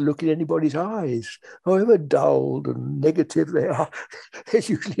really got to look in anybody's eyes. However dulled and negative they are, there's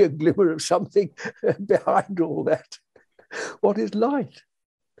usually a glimmer of something behind all that. What is light?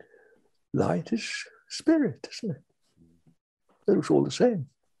 Light is spirit, isn't it? It's all the same.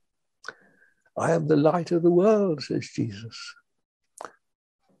 I am the light of the world, says Jesus.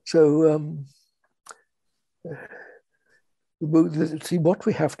 So, see, what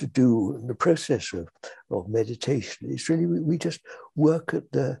we have to do in the process of meditation is really, we just work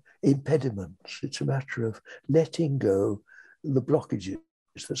at the impediments. It's a matter of letting go the blockages.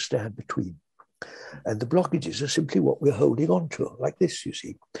 that stand between. And the blockages are simply what we're holding on to, like this, you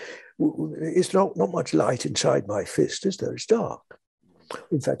see. It's not much light inside my fist, is there? It's dark.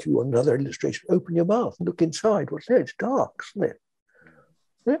 In fact, you want another illustration, open your mouth and look inside. What's there? It's dark, isn't it?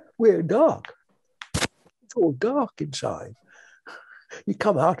 Yeah, we're dark. It's all dark inside. You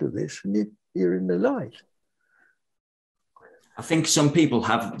come out of this and you're in the light. I think some people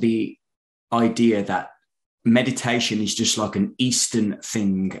have the idea that meditation is just like an Eastern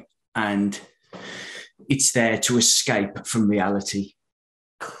thing and it's there to escape from reality.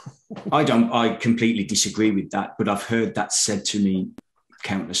 I completely disagree with that, but I've heard that said to me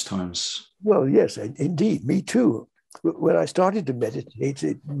countless times. Well, yes, indeed, me too. When I started to meditate,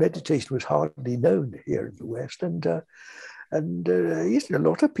 meditation was hardly known here in the West, and a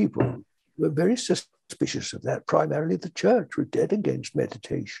lot of people were very suspicious of that. Primarily, the church was dead against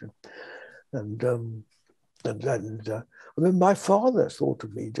meditation, and I mean, my father thought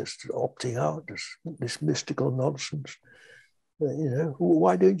of me just opting out, this mystical nonsense.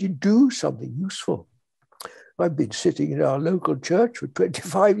 Why don't you do something useful? I've been sitting in our local church for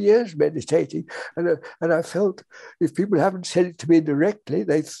 25 years meditating, and I felt if people haven't said it to me directly,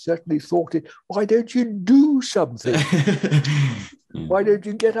 they've certainly thought it. Why don't you do something? Why don't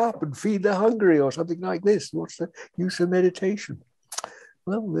you get up and feed the hungry or something like this? What's the use of meditation?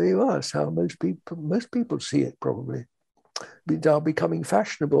 Well, there you are. That's how most people see it, probably. It's now becoming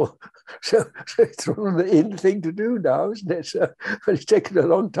fashionable. So it's sort of the in thing to do now, isn't it? So, but it's taken a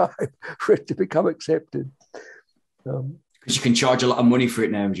long time for it to become accepted. Because you can charge a lot of money for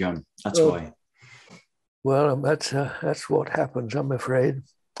it now, John. That's why. Well, that's what happens, I'm afraid.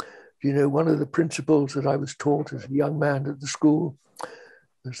 You know, one of the principles that I was taught as a young man at the school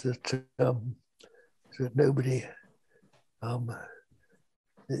was that nobody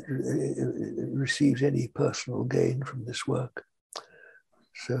receives any personal gain from this work.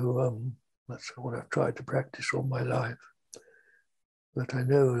 So that's what I've tried to practice all my life. But I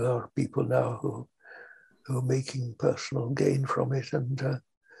know a lot of people now who are making personal gain from it, and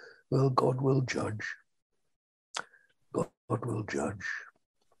well, God will judge. God will judge.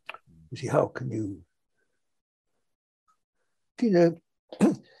 You see, how can you? You know,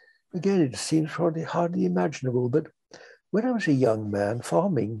 again, it seems hardly imaginable, but when I was a young man,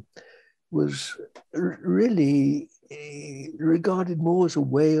 farming was really regarded more as a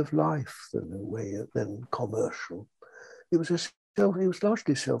way of life than commercial. It was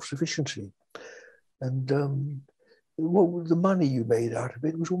largely self-sufficiency, and the money you made out of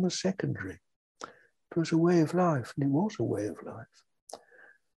it was almost secondary. It was a way of life, and it was a way of life.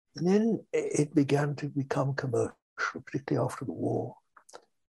 And then it began to become commercial, particularly after the war,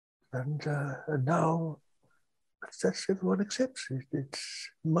 and now. That's everyone accepts it. It's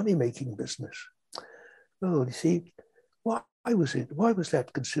money-making business. Well, you see, why was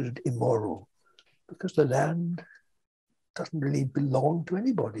that considered immoral? Because the land doesn't really belong to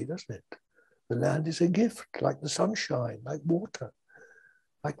anybody, doesn't it? The land is a gift, like the sunshine, like water,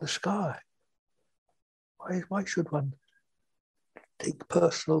 like the sky. Why should one take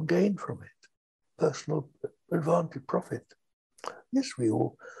personal gain from it? Personal advantage, profit? Yes, we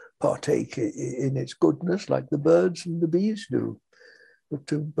all partake in its goodness like the birds and the bees do. But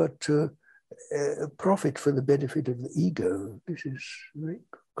to profit for the benefit of the ego, this is very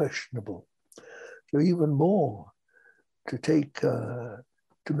questionable. So even more, to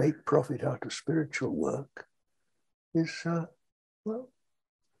make profit out of spiritual work is, well,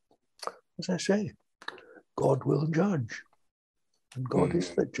 as I say, God will judge. And God is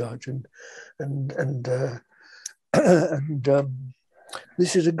the judge. And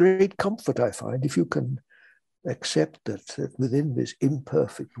this is a great comfort, I find, if you can accept that within this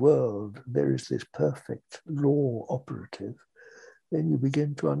imperfect world, there is this perfect law operative, then you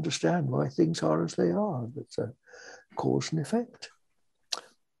begin to understand why things are as they are. That's a cause and effect.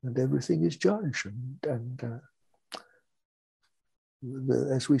 And everything is judged. And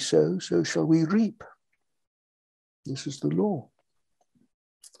as we sow, so shall we reap. This is the law.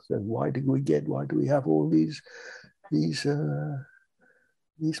 So why do we have all these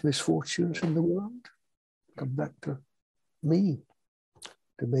misfortunes in the world? Come back to me,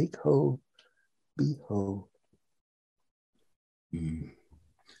 to make whole, be whole.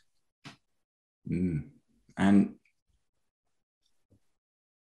 And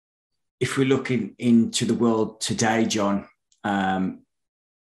if we're looking into the world today, John,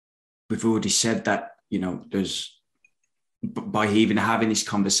 we've already said that, you know, by even having this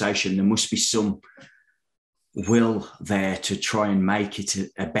conversation, there must be some will there to try and make it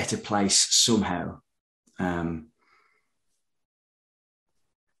a better place somehow.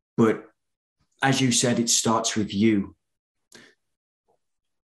 But as you said, it starts with you.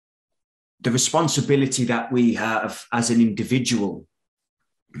 the responsibility that we have as an individual.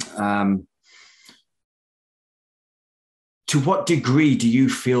 To what degree do you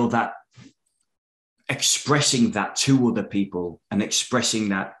feel that expressing that to other people and expressing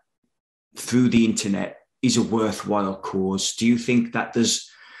that through the internet is a worthwhile cause? Do you think that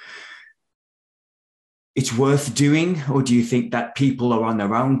it's worth doing, or do you think that people are on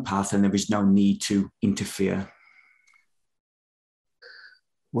their own path and there is no need to interfere?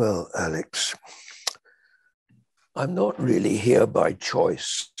 Well, Alex, I'm not really here by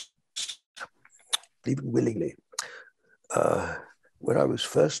choice, even willingly. When I was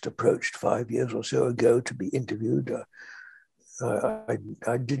first approached 5 years or so ago to be interviewed,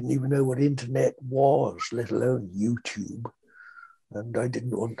 I didn't even know what internet was, let alone YouTube. And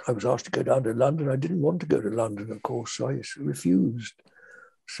I was asked to go down to London. I didn't want to go to London, of course, so I refused.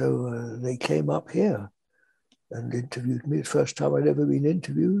 So they came up here and interviewed me. It's the first time I'd ever been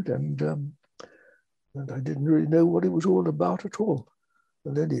interviewed, and I didn't really know what it was all about at all.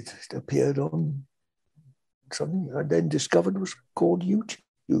 And then it appeared on something I then discovered was called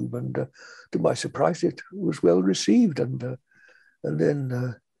YouTube, and to my surprise, it was well received. And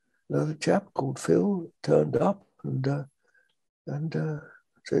then another chap called Phil turned up and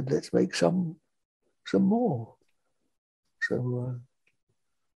said, "Let's make some more." So,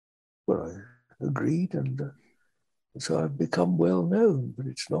 well, I agreed, and so I've become well known. But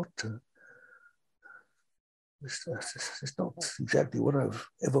it's not. It's not exactly what I've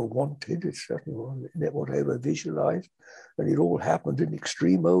ever wanted. It's certainly not what I ever visualized. And it all happened in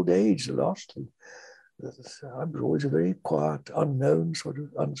extreme old age, the last thing. I was always a very quiet, unknown, sort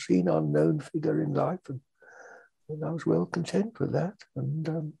of unseen, unknown figure in life. And I was well content with that.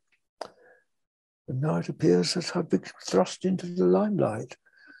 And now it appears that I've been thrust into the limelight.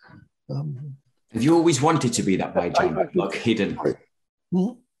 Have you always wanted to be that way, John? Like hidden?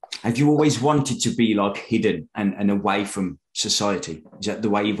 Have you always wanted to be like hidden and away from society? Is that the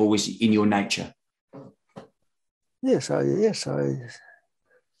way you've always, in your nature? Yes, I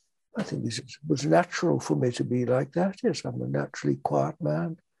think it was natural for me to be like that. Yes, I'm a naturally quiet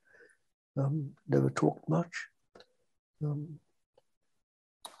man. Never talked much.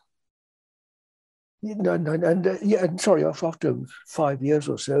 Sorry, after 5 years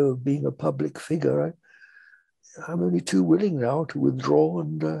or so of being a public figure, I'm only too willing now to withdraw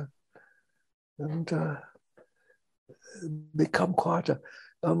and become quieter.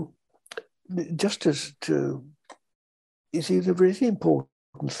 Just as to, you see, the really important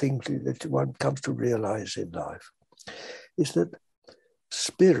thing that one comes to realize in life is that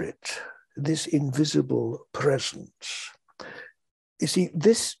spirit, this invisible presence, you see,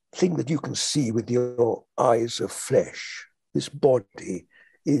 this thing that you can see with your eyes of flesh, this body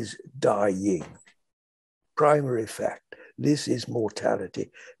is dying. Primary fact, this is mortality.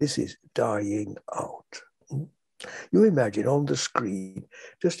 This is dying out. You imagine on the screen,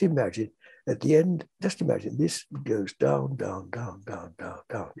 just imagine at the end, just imagine this goes down, down, down, down, down,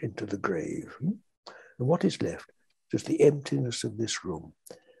 down into the grave. And what is left? Just the emptiness of this room.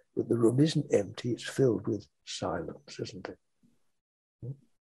 But the room isn't empty, it's filled with silence, isn't it?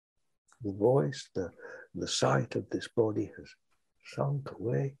 The voice, the sight of this body has sunk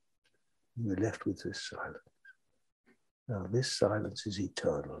away. You're left with this silence. Now, this silence is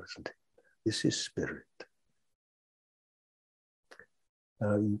eternal, isn't it? This is spirit.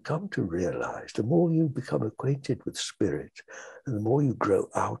 Now, you come to realize, the more you become acquainted with spirit, and the more you grow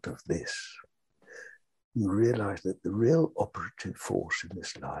out of this, you realize that the real operative force in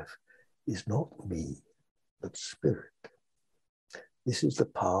this life is not me, but spirit. This is the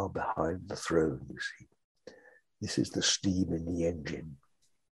power behind the throne, you see. This is the steam in the engine.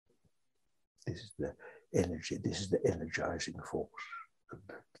 This is the energy, this is the energizing force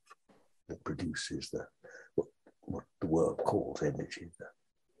that produces what the world calls energy, the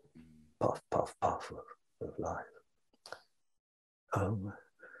puff, puff, puff of life.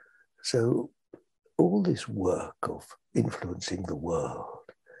 So all this work of influencing the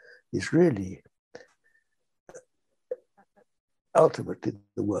world is really ultimately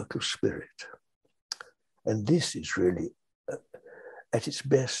the work of spirit. And this is really, at its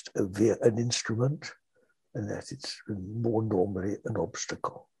best, an instrument, and at its more normally an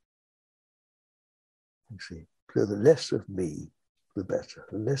obstacle. You see, so the less of me, the better.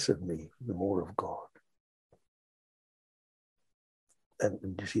 The less of me, the more of God.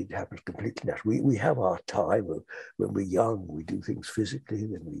 And you see, it happens completely naturally. We have our time of, when we're young, we do things physically,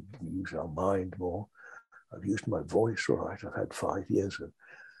 then we use our mind more. I've used my voice, all right. I've had 5 years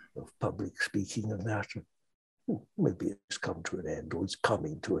of public speaking and that. And maybe it's come to an end, or it's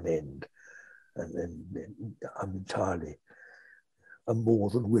coming to an end. And then I'm entirely I'm more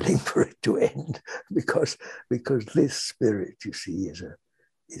than willing for it to end, because this spirit, you see,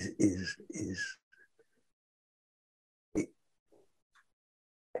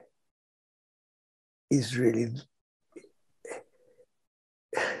 is really,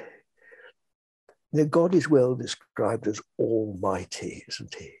 now, God is well described as almighty,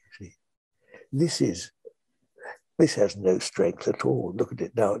 isn't he? See? This has no strength at all. Look at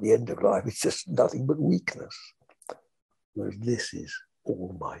it now at the end of life. It's just nothing but weakness. Whereas this is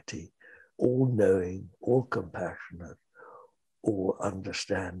almighty, all-knowing, all-compassionate,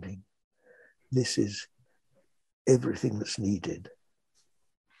 all-understanding. This is everything that's needed.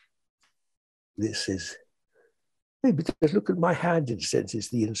 This is, maybe just look at my hand, in a sense, is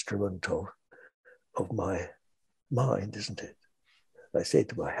the instrument of my mind, isn't it? I say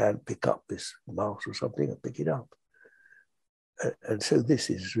to my hand, pick up this mouse or something, and pick it up. And so this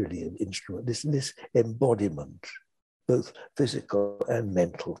is really an instrument, this embodiment, both physical and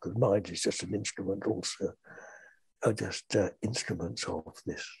mental, because mind is just an instrument also, are just instruments of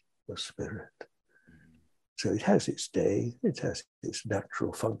this, the spirit. So it has its day, it has its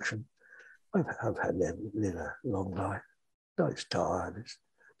natural function. I've had lived a long life. Now it's tired, it's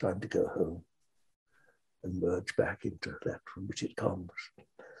time to go home and merge back into that from which it comes,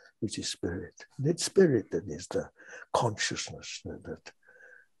 which is spirit. And it's spirit that is the consciousness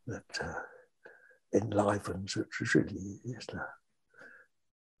that enlivens, which really is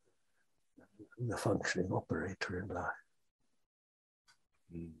the functioning operator in life.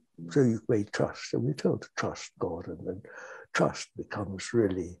 So you may trust, and we're told to trust God, and then trust becomes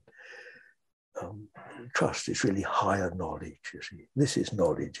really, trust is really higher knowledge, you see. This is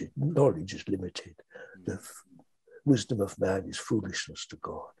knowledge. Knowledge is limited. The wisdom of man is foolishness to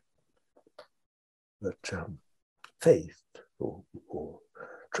God. But faith or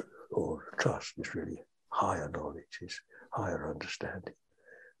trust is really higher knowledge, is higher understanding.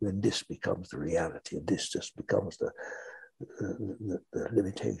 When this becomes the reality, and this just becomes the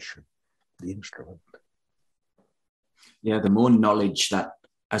limitation, the instrument. Yeah, the more knowledge that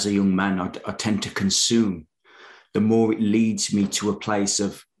as a young man I tend to consume, the more it leads me to a place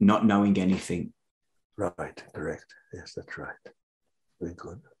of not knowing anything. Right, correct. Yes, that's right. Very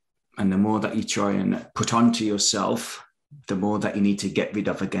good. And the more that you try and put onto yourself, the more that you need to get rid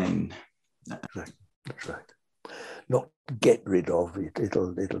of again. Right. That's right. Not get rid of it,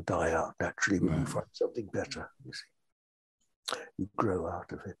 it'll die out naturally when you find something better, you see. You grow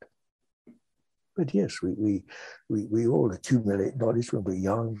out of it. But yes, we all accumulate knowledge when we're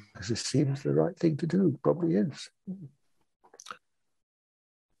young, because it seems the right thing to do. Probably is.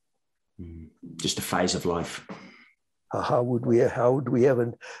 Just a phase of life. How would we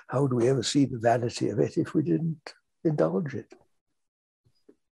ever see the vanity of it if we didn't indulge it?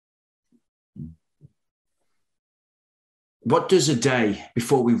 What does a day,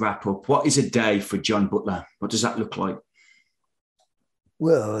 before we wrap up, what is a day for John Butler? What does that look like?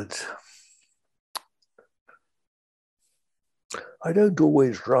 Well, I don't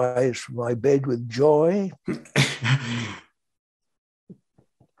always rise from my bed with joy.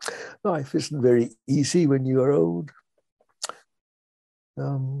 Life isn't very easy when you are old.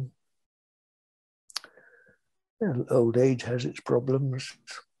 Old age has its problems.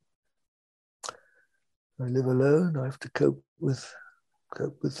 I live alone. I have to cope with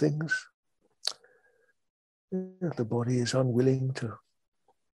things. The body is unwilling to.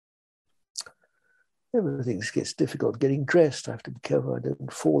 Everything gets difficult. Getting dressed, I have to be careful I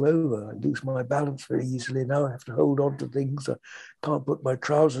don't fall over. I lose my balance very easily now. I have to hold on to things. I can't put my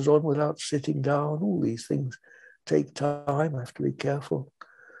trousers on without sitting down. All these things take time. I have to be careful.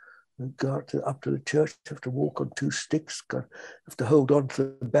 I go up to the church, I have to walk on 2 sticks. I have to hold on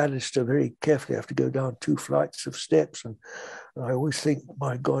to the banister very carefully. I have to go down 2 flights of steps. And I always think,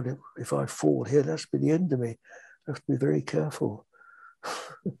 my God, if I fall here, that's be the end of me. I have to be very careful.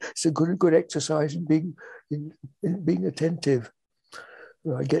 It's a good exercise in being attentive.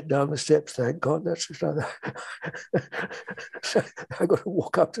 I get down the steps, thank God. That's just like that. So I got to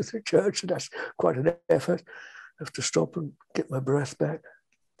walk up to the church, and that's quite an effort. I have to stop and get my breath back.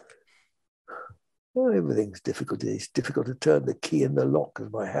 Well, everything's difficult. It's difficult to turn the key in the lock,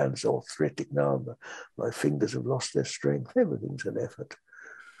 because my hands are arthritic now, and my fingers have lost their strength. Everything's an effort.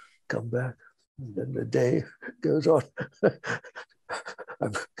 Come back, and then the day goes on.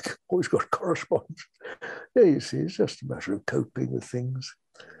 I've always got correspondence. Yeah, you see, it's just a matter of coping with things.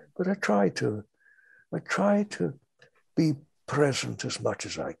 But I try to be present as much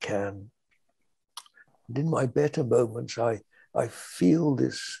as I can. And in my better moments, I feel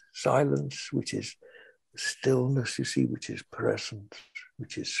this silence, which is stillness, you see, which is presence,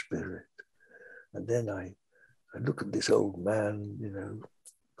 which is spirit. And then I I look at this old man, you know,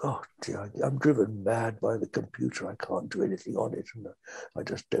 oh dear, I'm driven mad by the computer. I can't do anything on it. And I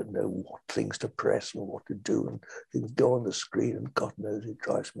just don't know what things to press and what to do. And things go on the screen and God knows it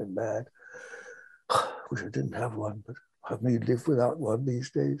drives me mad. Wish I didn't have one, but I may live without one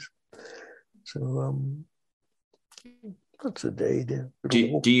these days. So that's a day, dear.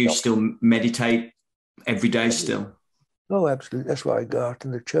 Do you still meditate every day still? Oh, absolutely. That's why I go out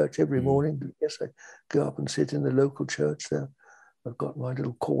in the church every morning. Yes, I go up and sit in the local church there. I've got my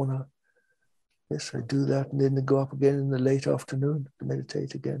little corner. Yes, I do that, and then I go up again in the late afternoon to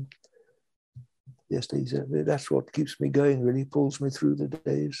meditate again. Yes, that's what keeps me going, really pulls me through the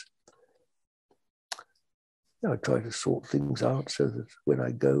days. I try to sort things out so that when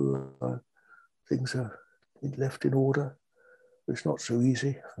I go, things are left in order. It's not so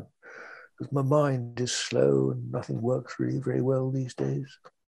easy because my mind is slow and nothing works really very well these days.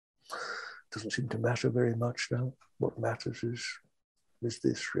 It doesn't seem to matter very much now. What matters is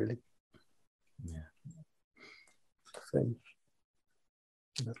this really. Yeah. Faith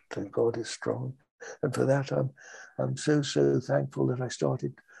that God is strong, and for that I'm so thankful that I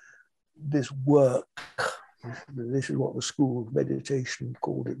started this work. This is what the school of meditation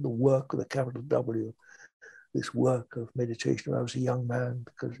called it, the work with a capital W. This work of meditation when I was a young man,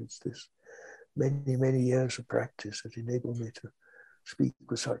 because it's this many years of practice that enabled me to speak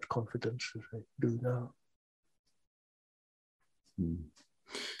with such confidence as I do now.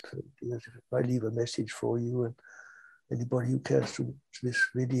 So if I leave a message for you and anybody who cares to watch this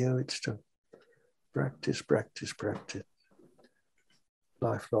video, it's to practice.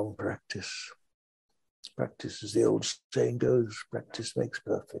 Lifelong practice. Practice, as the old saying goes, practice makes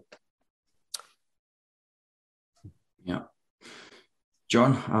perfect. Yeah.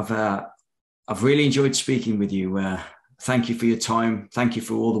 John, I've really enjoyed speaking with you. Thank you for your time. Thank you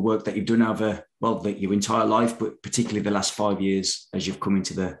for all the work that you've done over, your entire life, but particularly the last 5 years as you've come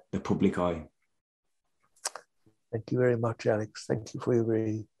into the public eye. Thank you very much, Alex. Thank you for your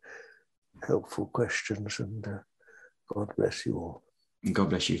very helpful questions, and God bless you all. And God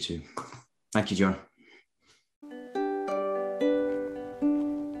bless you too. Thank you, John.